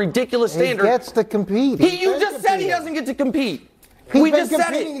 It's a ridiculous standard. He gets to compete. You just said he doesn't get to compete. He's been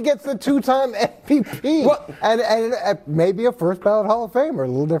competing against the 2-time MVP and maybe a first ballot Hall of Famer, a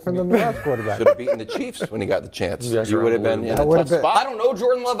little different than the last quarterback. Should have beaten the Chiefs when he got the chance. You would have been in a tough spot. I don't know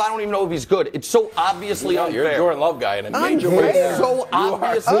Jordan Love. I don't even know if he's good. It's so obviously unfair. You're a Jordan Love guy in a major way. It's so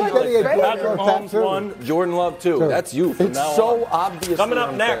obviously unfair. Patrick Mahomes won. Jordan Love too. That's you from now on. It's so obvious. Coming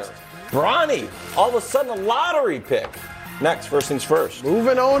up next, Bronny, all of a sudden a lottery pick. Next, first things first.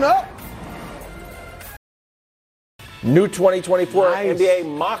 Moving on up. New 2024 NBA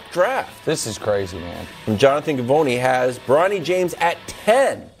mock draft. This is crazy, man. And Jonathan Givony has Bronny James at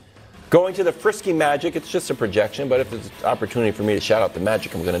 10. Going to the Frisky Magic. It's just a projection, but if there's an opportunity for me to shout out the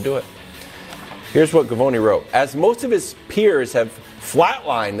Magic, I'm going to do it. Here's what Givony wrote. As most of his peers have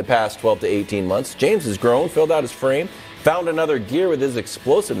flatlined the past 12 to 18 months, James has grown, filled out his frame, found another gear with his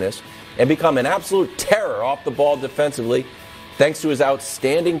explosiveness, and become an absolute terror off the ball defensively, thanks to his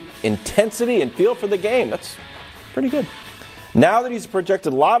outstanding intensity and feel for the game. That's pretty good. Now that he's a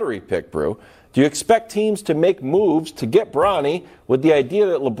projected lottery pick, Brew, do you expect teams to make moves to get Bronny with the idea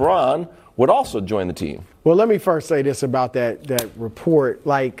that LeBron would also join the team? Well, let me first say this about that report.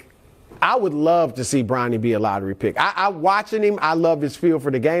 I would love to see Bronny be a lottery pick. I watching him, I love his feel for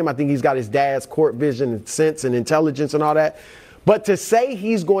the game. I think he's got his dad's court vision and sense and intelligence and all that. But to say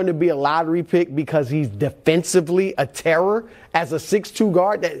he's going to be a lottery pick because he's defensively a terror as a 6'2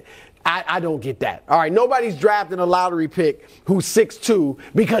 guard, I don't get that. All right, nobody's drafting a lottery pick who's 6'2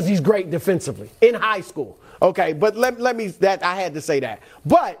 because he's great defensively in high school. Okay, but let me I had to say that.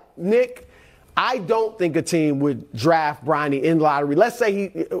 But, Nick, I don't think a team would draft Bronny in the lottery. Let's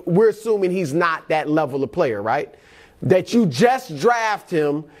say we're assuming he's not that level of player, right? That you just draft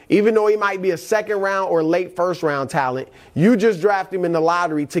him, even though he might be a second round or late first round talent, you just draft him in the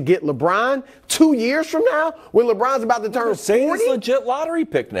lottery to get LeBron 2 years from now when LeBron's about to turn 40? He's a legit lottery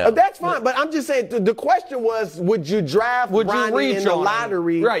pick now. That's fine, but I'm just saying the question was, would you draft Bronny in the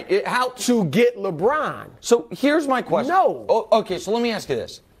lottery to get LeBron? So here's my question. No. Okay, so let me ask you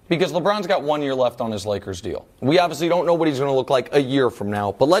this. Because LeBron's got 1 year left on his Lakers deal. We obviously don't know what he's going to look like a year from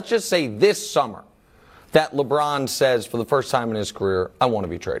now, but let's just say this summer that LeBron says for the first time in his career, I want to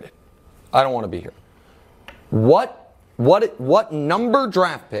be traded. I don't want to be here. What number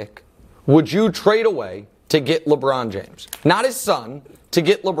draft pick would you trade away to get LeBron James? Not his son, to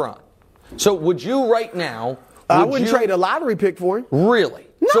get LeBron. So would you right now... I wouldn't trade a lottery pick for him. Really?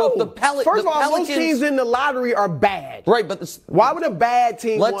 No. So if the First of all, most teams in the lottery are bad. Right, but... why would a bad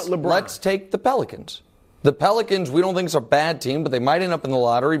team want LeBron? Let's take the Pelicans. The Pelicans, we don't think it's a bad team, but they might end up in the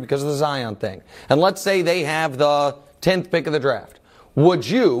lottery because of the Zion thing. And let's say they have the 10th pick of the draft. Would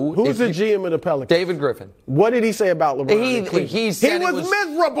you... Who's the GM of the Pelicans? David Griffin. What did he say about LeBron? He said he was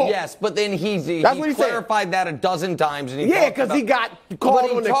miserable. Yes, but then he clarified that a dozen times. And because he got called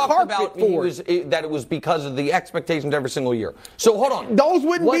on the carpet for it. That it was because of the expectations every single year. So hold on. Those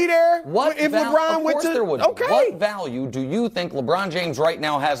wouldn't be there if LeBron went to... Of course there would. Okay. What value do you think LeBron James right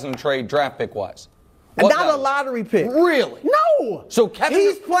now has in a trade draft pick-wise? Not a lottery pick. Really? No. So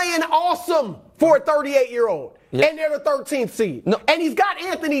he's playing awesome for a 38-year-old. Yeah. And they're the 13th seed. No. And he's got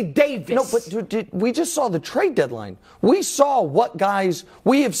Anthony Davis. No, but we just saw the trade deadline. We saw what guys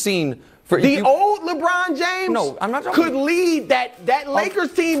we have seen. Old LeBron James no, I'm not talking could lead that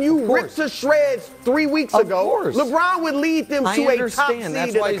Lakers team you ripped to shreds 3 weeks ago. Of course. LeBron would lead them to a top seed. I understand.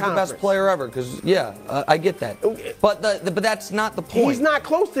 That's why he's the best player ever. Because, I get that. But that's not the point. He's not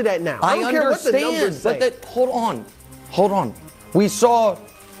close to that now. I don't understand, care what the numbers say. But hold on. We saw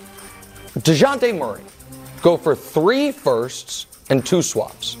DeJounte Murray go for 3 firsts and 2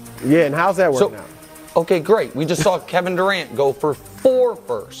 swaps. Yeah, and how's that working out? Okay, great. We just saw Kevin Durant go for 4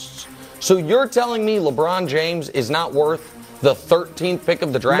 firsts. So you're telling me LeBron James is not worth the 13th pick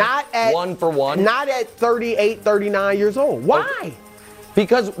of the draft? One for one? Not at 38, 39 years old. Why? Okay.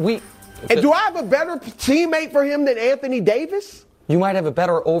 Because And do I have a better teammate for him than Anthony Davis? You might have a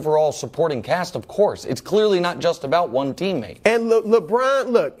better overall supporting cast, of course. It's clearly not just about one teammate. And LeBron,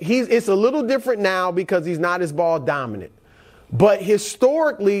 look, it's a little different now because he's not as ball dominant. But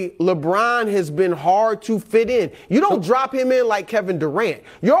historically, LeBron has been hard to fit in. You don't drop him in like Kevin Durant.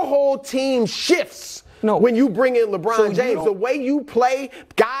 Your whole team shifts when you bring in LeBron James. The way you play,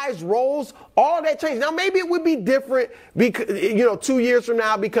 guys' roles, all that changes. Now, maybe it would be different, because 2 years from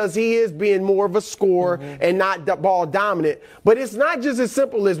now, because he is being more of a scorer and not ball dominant. But it's not just as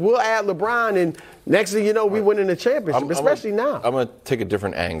simple as we'll add LeBron and next thing you know, we win in the championship, especially now. I'm going to take a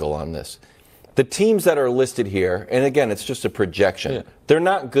different angle on this. The teams that are listed here, and again, it's just a projection, they're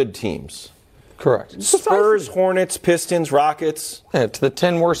not good teams. Correct. Spurs, Hornets, Pistons, Rockets. Yeah, it's the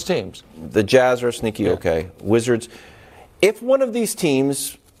 10 worst teams. The Jazz are sneaky, okay. Wizards. If one of these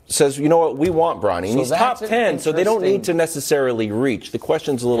teams says, you know what, we want Bronny, and he's top 10, so they don't need to necessarily reach. The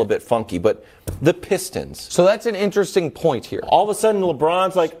question's a little bit funky, but the Pistons. So that's an interesting point here. All of a sudden,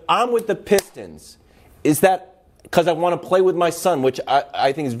 LeBron's like, I'm with the Pistons. Is that because I want to play with my son, which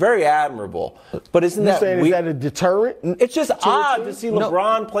I think is very admirable. But isn't that weird? Is that a deterrent? It's just odd to see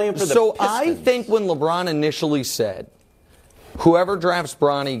LeBron playing for the Pistons. So I think when LeBron initially said, whoever drafts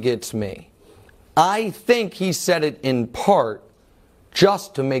Bronny gets me, I think he said it in part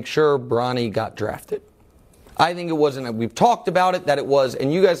just to make sure Bronny got drafted. I think it wasn't, we've talked about it, that it was,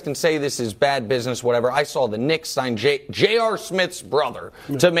 and you guys can say this is bad business, whatever. I saw the Knicks sign J.R. Smith's brother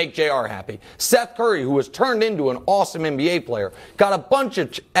to make J.R. happy. Seth Curry, who was turned into an awesome NBA player, got a bunch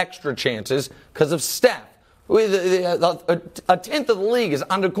of extra chances because of Steph. A tenth of the league is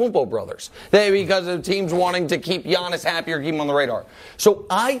Antetokounmpo brothers. Because of teams wanting to keep Giannis happy or keep him on the radar. So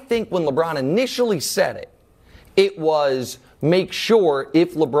I think when LeBron initially said it, it was make sure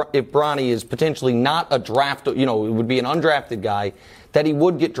if Bronny is potentially not a draft, it would be an undrafted guy, that he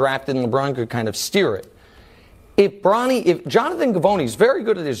would get drafted and LeBron could kind of steer it. If Jonathan Givony is very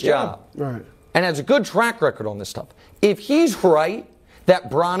good at his job and has a good track record on this stuff, if he's right that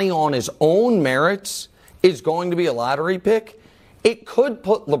Bronny on his own merits is going to be a lottery pick, it could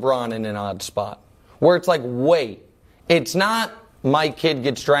put LeBron in an odd spot where it's like, wait, it's not my kid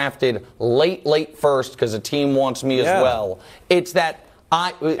gets drafted late first because a team wants me as well. It's that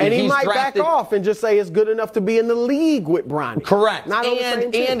he might back off and just say it's good enough to be in the league with Bronny. Correct. Not on the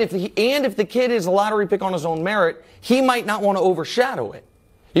same team. If the kid is a lottery pick on his own merit, he might not want to overshadow it.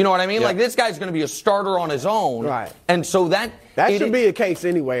 You know what I mean? Yeah. Like, this guy's going to be a starter on his own. Right. And so that should be the case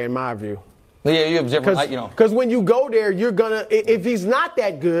anyway, in my view. Yeah, you have different, Because when you go there, you're going to, if he's not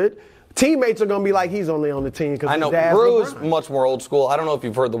that good, teammates are going to be like, he's only on the team because I know. Brew is much more old school. I don't know if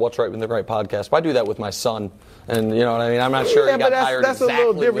you've heard the What's Right with the Right podcast, but I do that with my son. And you know what I mean? I'm not sure he got hired that's exactly a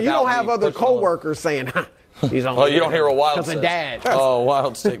little different. You don't have me other pushing on. coworkers saying, he's on. Oh, you don't hear a Wild because of dad. Oh,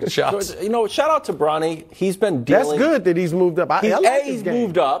 Wild's taking shots. You know, shout out to Bronny. He's been dealing. That's good that he's moved up. I like he's his game.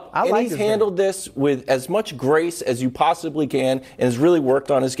 moved up, I and like he's his handled this with as much grace as you possibly can, and has really worked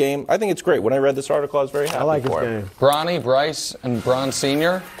on his game. I think it's great. When I read this article, I was very happy I like his for him. game. Bronny, Bryce, and Bron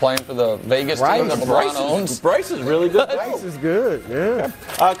Sr. playing for the Vegas team that LeBron owns. Bryce is really good. Bryce is good,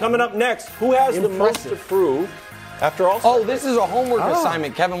 yeah. Coming up next, who has the most to prove after all? Oh, this is a homework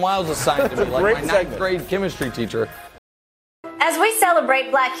assignment Kevin Wiles assigned to me, like my ninth grade chemistry teacher. As we celebrate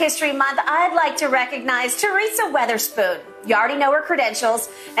Black History Month, I'd like to recognize Teresa Weatherspoon. You already know her credentials.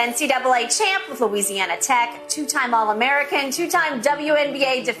 NCAA champ with Louisiana Tech, two-time All-American, two-time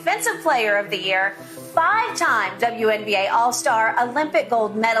WNBA Defensive Player of the Year, five-time WNBA All-Star, Olympic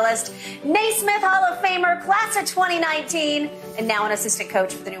gold medalist, Naismith Hall of Famer, class of 2019, and now an assistant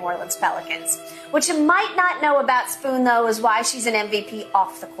coach for the New Orleans Pelicans. What you might not know about Spoon, though, is why she's an MVP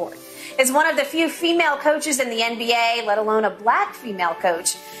off the court. As one of the few female coaches in the NBA, let alone a black female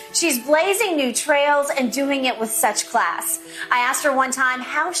coach, she's blazing new trails and doing it with such class. I asked her one time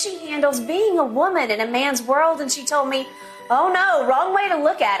how she handles being a woman in a man's world, and she told me, "Oh no, wrong way to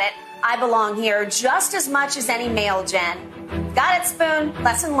look at it. I belong here just as much as any male, Jen." Got it, Spoon.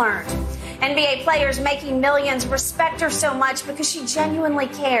 Lesson learned. NBA players making millions respect her so much because she genuinely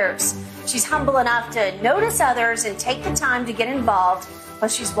cares. She's humble enough to notice others and take the time to get involved.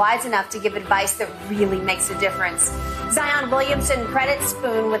 Plus, she's wise enough to give advice that really makes a difference. Zion Williamson credits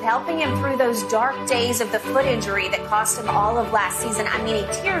Spoon with helping him through those dark days of the foot injury that cost him all of last season. I mean,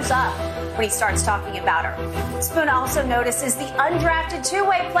 he tears up when he starts talking about her. Spoon also notices the undrafted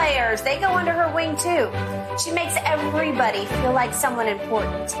two-way players. They go under her wing, too. She makes everybody feel like someone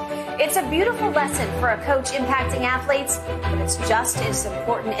important. It's a beautiful lesson for a coach impacting athletes, but it's just as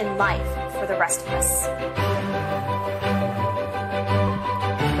important in life for the rest of us.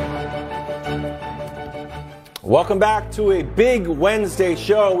 Welcome back to a big Wednesday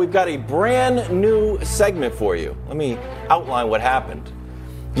show. We've got a brand new segment for you. Let me outline what happened.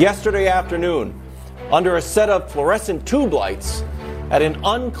 Yesterday afternoon, under a set of fluorescent tube lights at an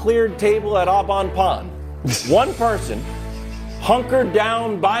uncleared table at Aubon Pond, one person hunkered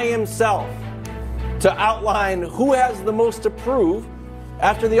down by himself to outline who has the most to prove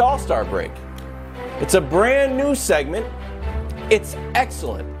after the All-Star break. It's a brand new segment. It's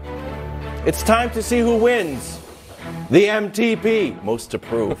excellent. It's time to see who wins the MTP, most to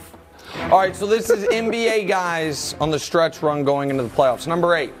prove. All right, so this is NBA guys on the stretch run going into the playoffs.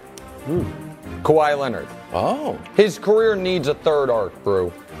 Number 8, Kawhi Leonard. Oh. His career needs a third arc,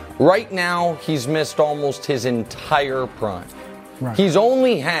 Brew. Right now, he's missed almost his entire prime. Right. He's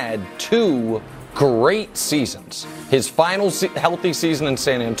only had 2 great seasons. His final healthy season in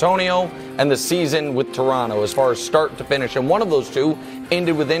San Antonio and the season with Toronto as far as start to finish. And one of those 2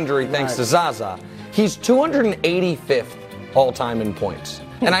 ended with injury thanks to Zaza. He's 285th all-time in points.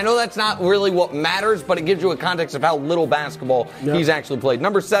 And I know that's not really what matters, but it gives you a context of how little basketball he's actually played.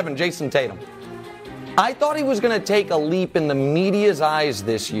 Number 7, Jason Tatum. I thought he was going to take a leap in the media's eyes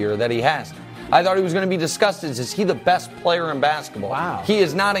this year that he hasn't. I thought he was going to be discussed as, is he the best player in basketball? Wow. He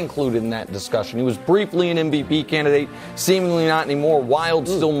is not included in that discussion. He was briefly an MVP candidate, seemingly not anymore. Wild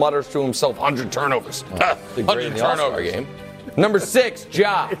still mutters to himself, 100 turnovers. 100 turnover game. Number 6,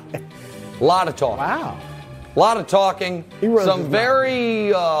 Ja. A lot of talking. Wow. A lot of talking. Some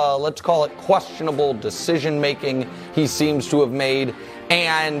very, let's call it questionable decision-making he seems to have made.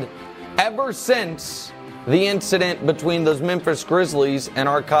 And ever since the incident between those Memphis Grizzlies and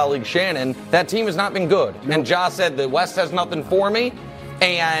our colleague Shannon, that team has not been good. And Ja said the West has nothing for me.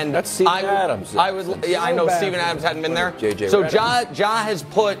 And that's Steven Adams. I know Steven Adams hadn't been there. So Ja has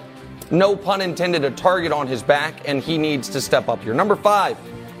put, no pun intended, a target on his back, and he needs to step up here. Number 5,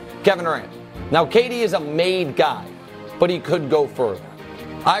 Kevin Durant. Now, KD is a made guy, but he could go further.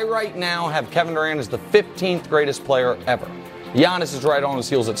 I right now have Kevin Durant as the 15th greatest player ever. Giannis is right on his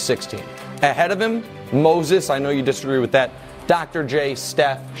heels at 16. Ahead of him, Moses, I know you disagree with that, Dr. J,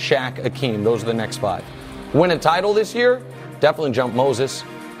 Steph, Shaq, Akeem. Those are the next 5. Win a title this year? Definitely jump Moses.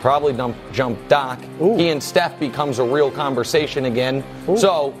 Probably jump Doc. Ooh. He and Steph becomes a real conversation again. Ooh.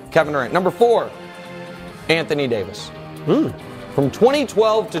 So, Kevin Durant. Number 4, Anthony Davis. From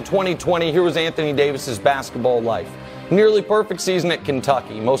 2012 to 2020, here was Anthony Davis's basketball life. Nearly perfect season at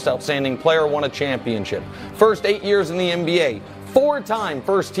Kentucky. Most outstanding player, won a championship. First 8 years in the NBA. 4-time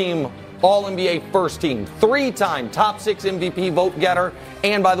first-team All-NBA first team, 3-time top 6 MVP vote getter,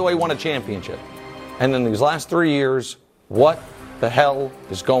 and by the way, won a championship. And then these last 3 years, what the hell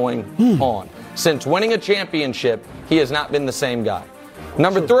is going on? Since winning a championship, he has not been the same guy.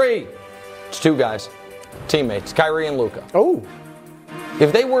 Number 3, it's 2 guys, teammates, Kyrie and Luka. Oh.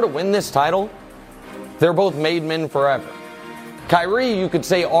 If they were to win this title, they're both made men forever. Kyrie, you could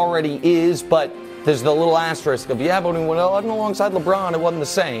say, already is, but there's the little asterisk of, yeah, but when he went alongside LeBron, it wasn't the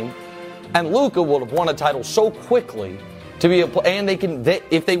same. And Luka would have won a title so quickly to be and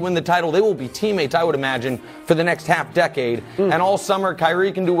if they win the title, they will be teammates, I would imagine, for the next half decade. And all summer,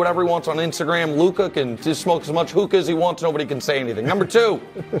 Kyrie can do whatever he wants on Instagram. Luka can just smoke as much hookah as he wants. Nobody can say anything. Number 2,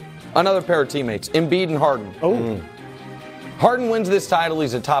 another pair of teammates, Embiid and Harden. Oh. Harden wins this title.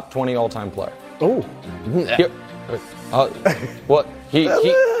 He's a top 20 all-time player. Oh. What?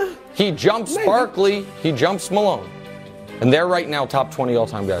 He jumps Barkley. He jumps Malone. And they're right now top 20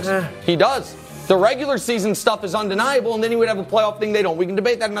 all-time guys. He does. The regular season stuff is undeniable, and then he would have a playoff thing they don't. We can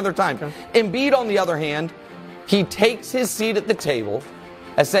debate that another time. Okay. Embiid, on the other hand, he takes his seat at the table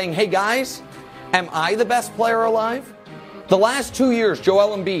as saying, hey, guys, am I the best player alive? The last 2 years,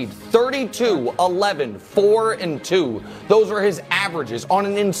 Joel Embiid, 32, 11, 4, and 2. Those are his averages on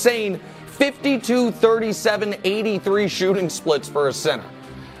an insane 52, 37, 83 shooting splits for a center.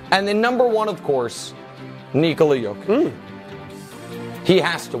 And then number 1, of course, Nikola Jokic. He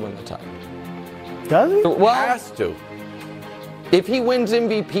has to win the title. Does he? Well, Has to. if he wins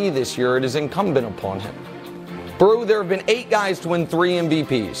MVP this year, it is incumbent upon him. Brew, there have been 8 guys to win 3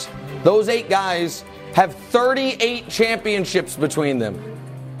 MVPs. Those 8 guys have 38 championships between them.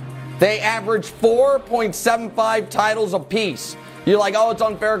 They average 4.75 titles apiece. You're like, oh, it's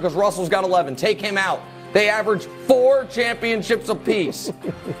unfair because Russell's got 11. Take him out. They average 4 championships apiece.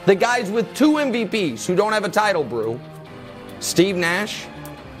 The guys with 2 MVPs who don't have a title, Brew, Steve Nash,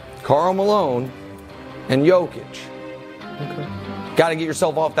 Karl Malone, and Jokic. Okay. Got to get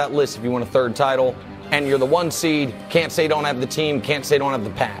yourself off that list if you want a 3rd title. And you're the 1 seed. Can't say don't have the team. Can't say don't have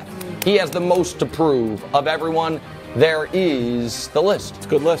the path. He has the most to prove of everyone. There is the list. It's a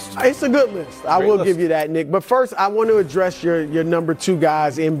good list. It's a good list. I will give you that, Nick. But first, I want to address your number 2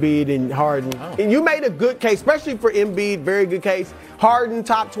 guys, Embiid and Harden. Oh. And you made a good case, especially for Embiid, very good case. Harden,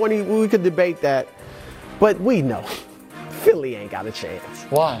 top 20, we could debate that. But we know Philly ain't got a chance.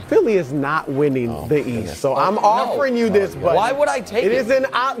 Why? Philly is not winning the East. So I'm offering you this, but why would I take it? It is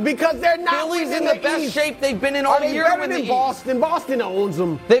because they're not Philly's winning in the best East. shape they've been in all year. Are they better than Boston? Boston owns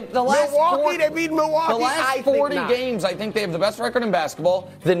them. Milwaukee, they beat Milwaukee. The last 40 games, I think they have the best record in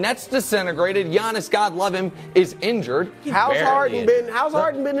basketball. The Nets disintegrated. Giannis, God love him, is injured. How's Harden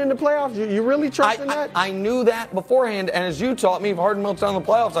been in the playoffs? You really trusting that? I knew that beforehand, and as you taught me, if Harden melts down in the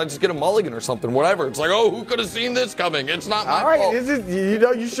playoffs, I just get a mulligan or something, whatever. It's like, oh, who could have seen this coming? It's not my fault.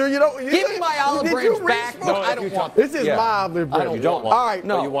 You sure you don't? Give me my olive branch back. No, I don't want. This is my olive branch. You don't want. All right,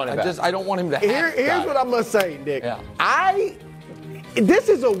 no, you want it back. I don't want him to have. Here's what I must say, Nick. Yeah. This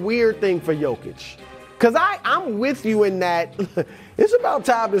is a weird thing for Jokic, because I'm with you in that it's about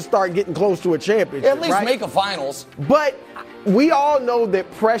time to start getting close to a championship. At least make a finals. But we all know that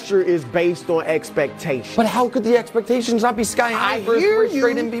pressure is based on expectations. But how could the expectations not be sky high for a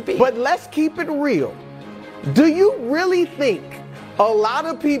straight MVP? But let's keep it real. Do you really think a lot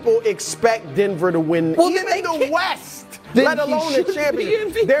of people expect Denver to win even the West, let alone a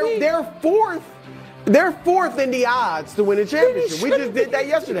championship? They're fourth in the odds to win a championship. We just did that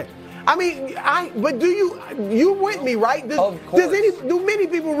yesterday. I mean, but do you with me, right? Of course. Do many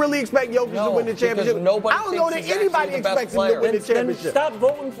people really expect Jokic to win the championship? I don't know that anybody expects him to win the championship. Then stop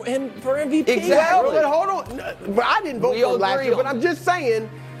voting for him for MVP. Exactly. But hold on. But I didn't vote for him last year, but I'm just saying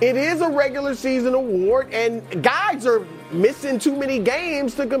it is a regular season award, and guys are missing too many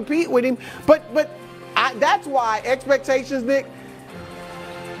games to compete with him. But that's why expectations, Nick.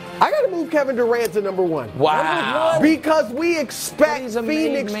 I got to move Kevin Durant to number 1. Wow. Because we expect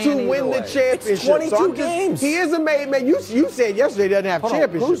Phoenix to win the championship. It's 22 games. He is a made man. You said yesterday he doesn't have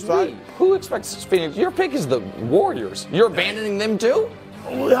championships. Who expects Phoenix? Your pick is the Warriors. You're abandoning them too?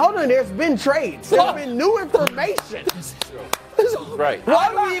 Hold on. There's been trades. There's been new information. Right. Why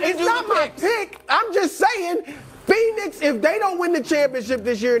do we even do not my pick. I'm just saying, Phoenix, if they don't win the championship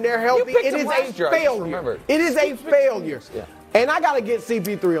this year and they're healthy, it is a failure. It is a failure. Yeah. And I got to get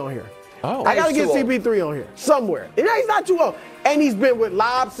CP3 on here. I got to get CP3 on here somewhere. He's not too old. And he's been with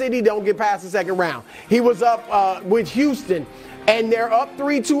Lob City, don't get past the second round. He was up with Houston. and they're up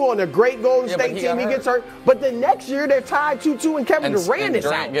 3-2 on a great Golden State team. He gets hurt. But the next year, they're tied 2-2, and Kevin Durant is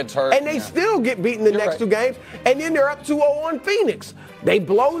out. Gets hurt. And they still get beaten the next 2 games. And then they're up 2-0 on Phoenix. They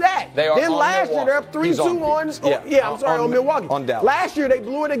blow that. Then last year, they're up 3-2 on Milwaukee. On Dallas. Last year, they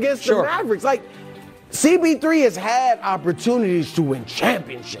blew it against the Mavericks. Like, CP3 has had opportunities to win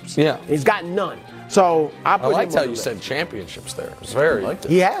championships. Yeah. He's got none. So I liked how you said championships there. It was very.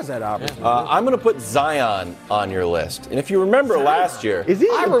 He has that opportunity. I'm going to put Zion on your list. And if you remember last year. Is he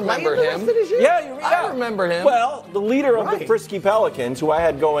I remember him. Yeah, I remember him. Well, the leader of the Frisky Pelicans, who I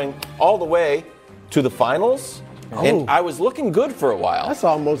had going all the way to the finals. And I was looking good for a while. That's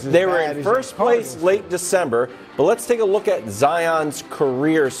almost as They were bad in as first your place Cardinals. late December. But let's take a look at Zion's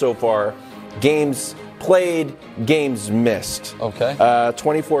career so far. Games played, games missed. Okay.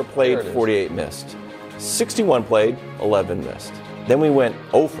 24 played, 48 missed. 61 played, 11 missed. Then we went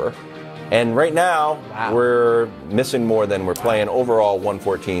over. And right now, we're missing more than we're playing. Overall,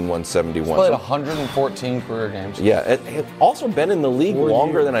 114, 171. Played 114 career games. Yeah, it also been in the league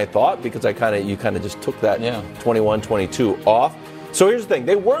longer than I thought because you kind of just took that 21-22 off. So here's the thing.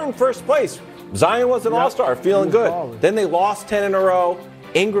 They were in first place. Zion was an all-star, feeling good. Then they lost 10 in a row.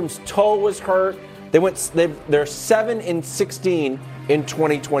 Ingram's toe was hurt. They're 7-16 in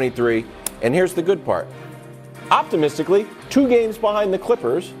 2023. And here's the good part. Optimistically, 2 games behind the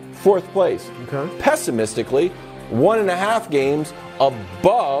Clippers, 4th place. Okay. Pessimistically, 1.5 games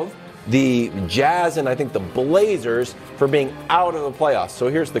above the Jazz and I think the Blazers for being out of the playoffs. So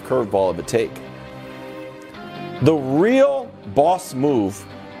here's the curveball of a take. The real boss move,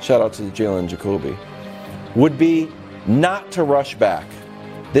 shout out to Jalen Jacoby, would be not to rush back.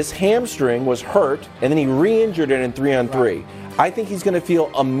 This hamstring was hurt, and then he re-injured it in 3-on-3. I think he's going to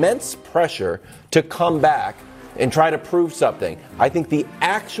feel immense pressure to come back and try to prove something. I think the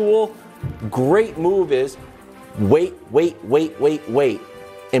actual great move is wait,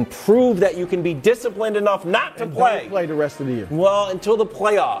 and prove that you can be disciplined enough not to play. Don't play the rest of the year. Well, until the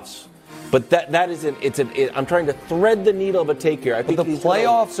playoffs. But that isn't. I'm trying to thread the needle of a take here. I think the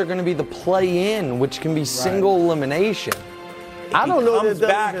playoffs are going to be the play-in, which can be single elimination. I don't know that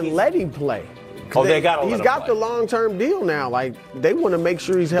they'll even let him play. They got to let him He's got play. the long-term deal now. Like, they want to make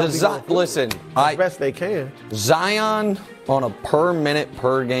sure he's healthy. Listen, as best they can. Zion on a per minute,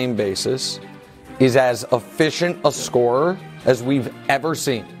 per game basis is as efficient a scorer as we've ever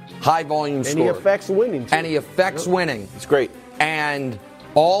seen. High volume scorer. And he affects winning, too. And he affects winning. It's great. And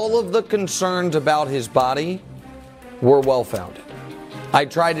all of the concerns about his body were well-founded. I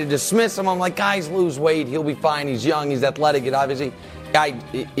tried to dismiss him. I'm like, guys, lose weight. He'll be fine. He's young. He's athletic. And obviously,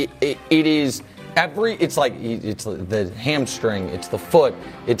 it's the hamstring. It's the foot.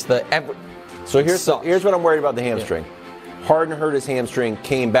 It's the every. So here's what I'm worried about the hamstring. Yeah. Harden hurt his hamstring,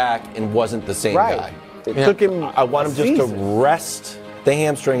 came back, and wasn't the same guy. It took him. I want him just to rest the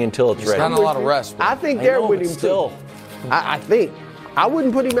hamstring until it's ready. Not a lot of rest. I think they're with him still. I think. I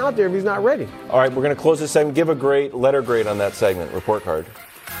wouldn't put him out there if he's not ready. All right, we're going to close this segment. Give a letter grade on that segment. Report card.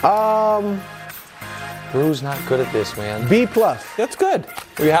 Drew's not good at this, man. B+. That's good.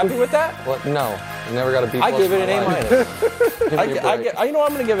 Are you happy with that? What? No, I never got a B+. I give it an A-. You know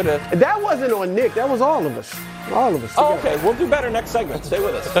I'm going to give it a. That wasn't on Nick. That was all of us. All of us. Oh, okay. We'll do better next segment. Stay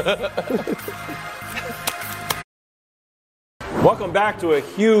with us. Welcome back to a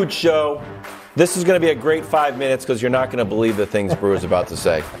huge show. This is going to be a great 5 minutes because you're not going to believe the things Brew is about to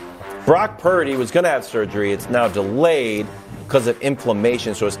say. Brock Purdy was going to have surgery. It's now delayed because of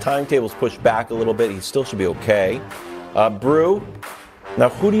inflammation, so his timetable's pushed back a little bit. He still should be okay. Brew, now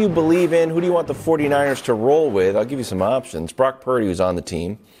who do you believe in? Who do you want the 49ers to roll with? I'll give you some options. Brock Purdy, who's on the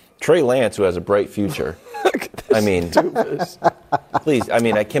team. Trey Lance, who has a bright future. I mean, please,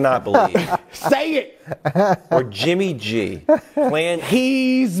 I cannot believe. Say it. Or Jimmy G.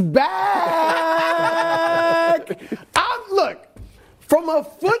 He's back. Look, from a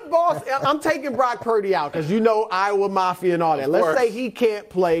football, I'm taking Brock Purdy out because you know Iowa Mafia and all that. Let's say he can't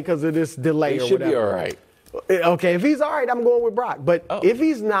play because of this delay or whatever. He should be all right. Okay, if he's all right, I'm going with Brock. But if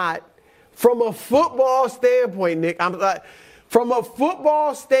he's not, from a football standpoint, Nick, from a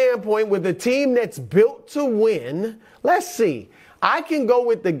football standpoint with a team that's built to win, let's see. I can go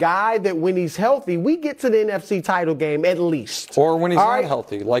with the guy that when he's healthy, we get to the NFC title game at least. Or when he's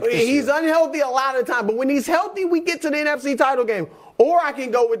unhealthy, like this He's year. unhealthy a lot of the time, but when he's healthy, we get to the NFC title game. Or I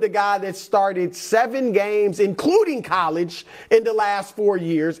can go with the guy that started 7 games, including college, in the last 4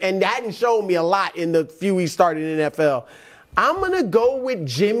 years, and hadn't shown me a lot in the few he started in the NFL. I'm going to go with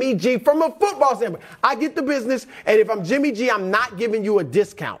Jimmy G from a football standpoint. I get the business, and if I'm Jimmy G, I'm not giving you a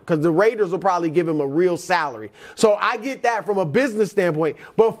discount because the Raiders will probably give him a real salary. So I get that from a business standpoint.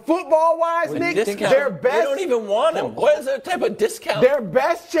 But football-wise, Nick, their best... They don't even want him. What is that type of discount? Their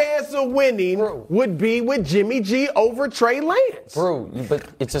best chance of winning would be with Jimmy G over Trey Lance. Bro, but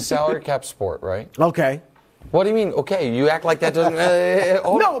it's a salary cap sport, right? Okay. What do you mean? Okay, you act like that doesn't.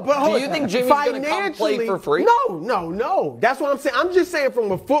 Do you think Jimmy's going to come play for free? No. That's what I'm saying. I'm just saying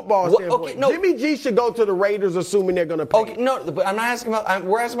from a football standpoint. Okay, no. Jimmy G should go to the Raiders, assuming they're going to pay. Okay, no, but I'm not asking about.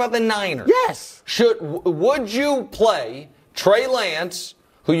 We're asking about the Niners. Yes. Would you play Trey Lance,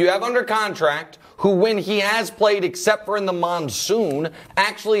 who you have under contract, who, when he has played, except for in the monsoon,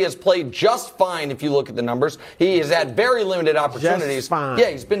 actually has played just fine if you look at the numbers. He has had very limited opportunities. Just fine.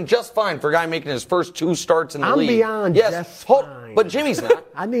 Yeah, he's been just fine for a guy making his first 2 starts in the league. I'm beyond just fine. But Jimmy's not.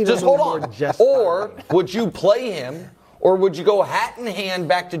 I need just hold on. Or fine. would you play him, or would you go hat in hand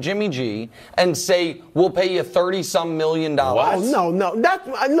back to Jimmy G and say, we'll pay you $30-some million? Oh, no.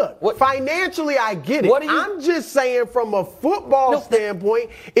 Look, financially, I get it. I'm just saying from a football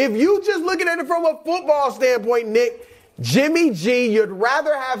standpoint, if you just looking at it from a football standpoint, Nick, Jimmy G, you'd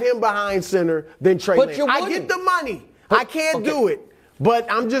rather have him behind center than Trey Lance. I get the money. I can't do it. But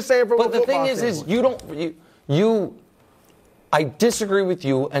I'm just saying from a football standpoint. But the thing is I disagree with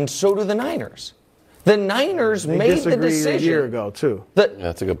you, and so do the Niners. The Niners made the decision a year ago, too.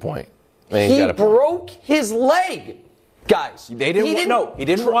 That's a good point. He broke his leg. Guys, he didn't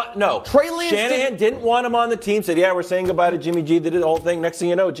want. Trey Lance Shanahan didn't want him on the team. Said, "Yeah, we're saying goodbye to Jimmy G." They did the whole thing. Next thing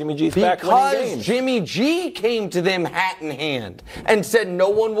you know, Jimmy G's back winning games. Because Jimmy G came to them hat in hand and said, "No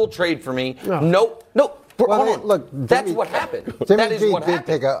one will trade for me." No. Well, look, that's what happened. Jimmy G did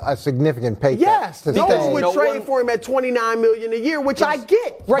take a significant pay cut. Yes, no one would trade for him at $29 million a year, which I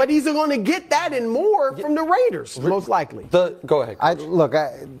get. Right. But he's going to get that and more from the Raiders, most likely. Go ahead.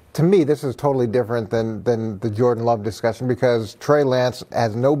 To me, this is totally different than the Jordan Love discussion because Trey Lance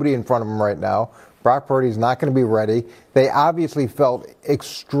has nobody in front of him right now. Brock Purdy's not going to be ready. They obviously felt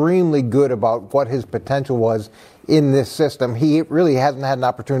extremely good about what his potential was in this system. He really hasn't had an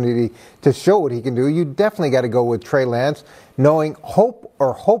opportunity to show what he can do. You definitely got to go with Trey Lance,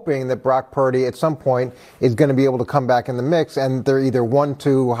 hoping that Brock Purdy at some point is going to be able to come back in the mix, and they're either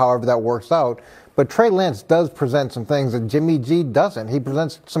 1-2, however that works out. But Trey Lance does present some things that Jimmy G doesn't. He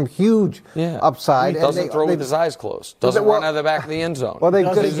presents some huge upside. He doesn't throw with his eyes closed. Doesn't run out of the back of the end zone. Well, they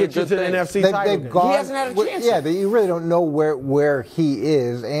doesn't get you to the NFC title game. He hasn't had a chance. Yeah, you really don't know where he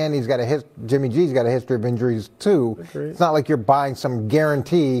is, and he's got Jimmy G's got a history of injuries too. Agreed. It's not like you're buying some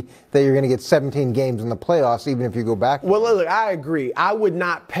guarantee that you're going to get 17 games in the playoffs, even if you go back. Well, look, I agree. I would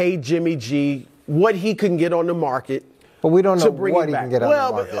not pay Jimmy G what he can get on the market. But we don't know what he can get on the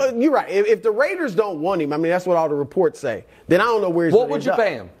market. Well, you're right. If the Raiders don't want him, I mean, that's what all the reports say, then I don't know where he's going to end up. What would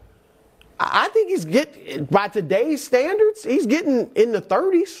you pay him? I think he's getting, by today's standards, he's getting in the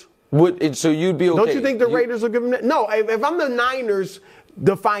 30s. So you'd be okay? Don't you think the Raiders will give him that? No, if I'm the Niners,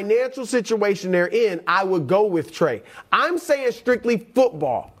 the financial situation they're in, I would go with Trey. I'm saying strictly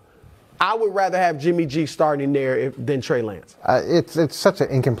football. I would rather have Jimmy G starting there than Trey Lance. It's such an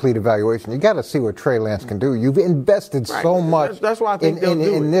incomplete evaluation. You got to see what Trey Lance can do. You've invested so much that's why I think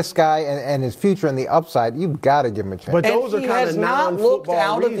in this guy and his future and the upside. You've got to give him a chance. But those he are kind has of not looked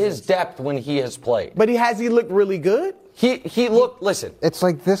out reasons. of his depth when he has played. But has he looked really good? He looked. Listen, it's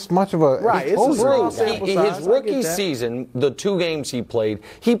like this much of a right. It's a small sample size. His rookie season, the 2 games he played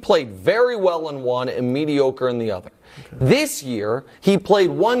very well in one and mediocre in the other. Okay. This year, he played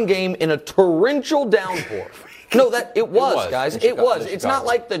 1 game in a torrential downpour. No, it was, guys. It was. It's not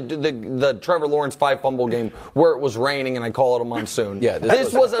like the Trevor Lawrence 5 fumble game where it was raining and I call it a monsoon. Yeah,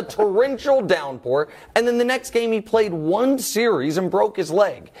 this was a torrential downpour. And then the next game he played 1 series and broke his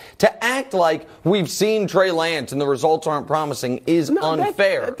leg. To act like we've seen Trey Lance and the results aren't promising is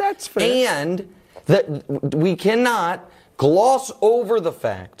unfair. That's fair. And that we cannot gloss over the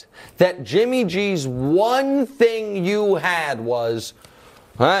fact that Jimmy G's one thing you had was,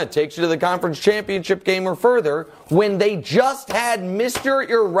 it takes you to the conference championship game or further, when they just had Mr.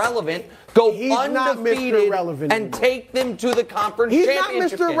 Irrelevant go undefeated and take them to the conference championship game.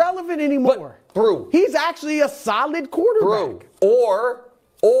 He's not Mr. Irrelevant anymore. But, he's actually a solid quarterback.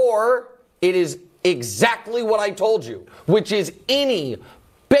 Or it is exactly what I told you, which is any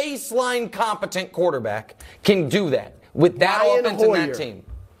baseline competent quarterback can do that with that offense and that team.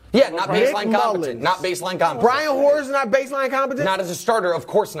 Yeah, not baseline competent. Not baseline competent. Brian Hoyer's not baseline competent? Not as a starter, of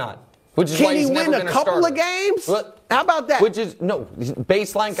course not. Which is Can why he's he never win been a couple of games? How about that? Which is,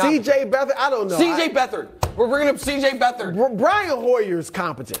 baseline competent. C.J. Beathard, I don't know. C.J. Beathard. We're bringing up C.J. Beathard. Brian Hoyer's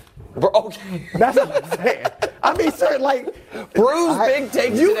competent. Okay. That's what I'm saying. I mean, sir, like Brew's big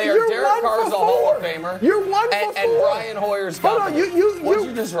takes today are Derek Carr's a Hall of Famer. You're 1 for 4. And Brian Hoyer's Hold got on,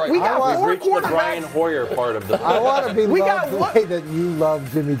 you just write? We got We've 4 reached the quarterbacks. Brian Hoyer part of the. I want to be We loved got the what? way that you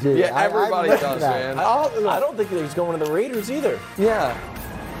love Jimmy G. Yeah, everybody does, man. I don't think that he's going to the Raiders either. Yeah.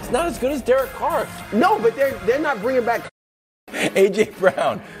 It's not as good as Derek Carr. No, but they're not bringing back. A.J.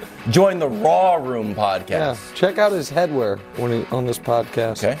 Brown joined the Raw Room podcast. Yeah. Check out his headwear on this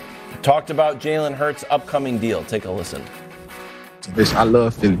podcast. Okay. Talked about Jalen Hurts' upcoming deal. Take a listen. I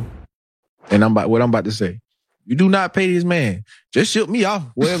love Philly. And what I'm about to say. You do not pay this man. Just ship me off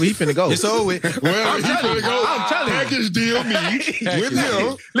wherever he finna go. It's over. I'm telling you, package deal me with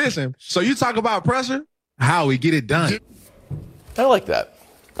him. Listen, so you talk about pressure, how we get it done. I like that.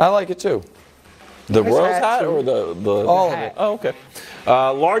 I like it too. The Royals hat or the all of it? Oh, okay.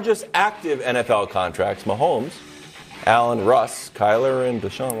 Largest active NFL contracts: Mahomes, Allen, Russ, Kyler, and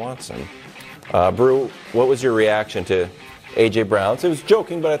Deshaun Watson. Brew, what was your reaction to A.J. Brown? It was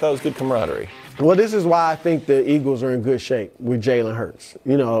joking, but I thought it was good camaraderie. Well, this is why I think the Eagles are in good shape with Jalen Hurts.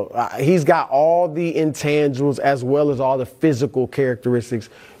 You know, he's got all the intangibles as well as all the physical characteristics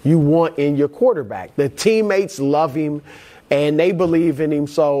you want in your quarterback. The teammates love him, and they believe in him.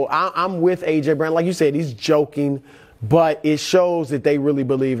 So I'm with A.J. Brown. Like you said, he's joking, but it shows that they really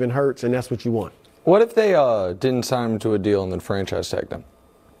believe in Hurts, and that's what you want. What if they didn't sign him to a deal and then franchise tagged him?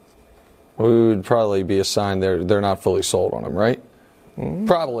 We would probably be a sign they're not fully sold on him, right? Mm-hmm.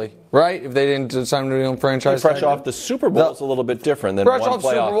 Probably, right? If they didn't sign him to a deal and franchise fresh tag off the Super Bowl is a little bit different than one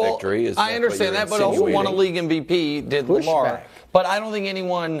playoff victory. I understand that, but also won a league MVP, did Lamar. But I don't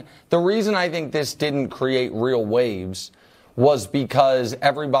think the reason I think this didn't create real waves was because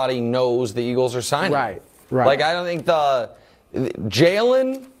everybody knows the Eagles are signing. Right. Like, I don't think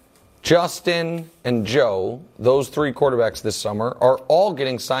Jalen, Justin, and Joe, those 3 quarterbacks this summer, are all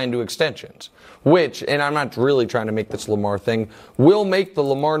getting signed to extensions, which, and I'm not really trying to make this Lamar thing, will make the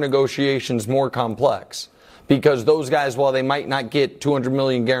Lamar negotiations more complex. Because those guys, while they might not get $200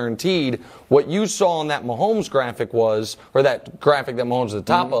 million guaranteed, what you saw on that Mahomes graphic or that graphic that Mahomes is at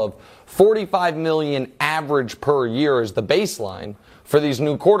the top of, $45 million average per year is the baseline for these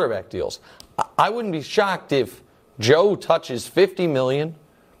new quarterback deals. I wouldn't be shocked if Joe touches $50 million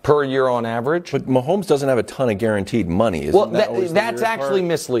per year on average. But Mahomes doesn't have a ton of guaranteed money. That's actually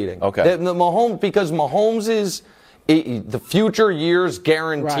misleading. Okay. Because Mahomes is the future years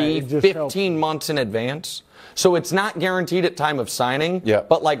guaranteed 15 months in advance. So it's not guaranteed at time of signing,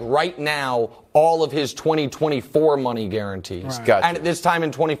 but like right now, all of his 2024 money guarantees. Right. Gotcha. And at this time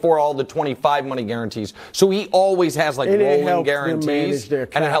in 24, all the 25 money guarantees. So he always has like rolling guarantees,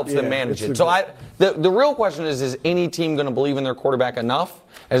 and it helps them manage it. So the real question is any team going to believe in their quarterback enough?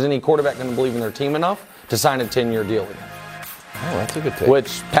 Is any quarterback going to believe in their team enough to sign a 10-year deal with him? Oh, that's a good take.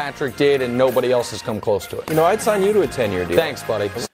 Which Patrick did, and nobody else has come close to it. You know, I'd sign you to a 10-year deal. Thanks, buddy.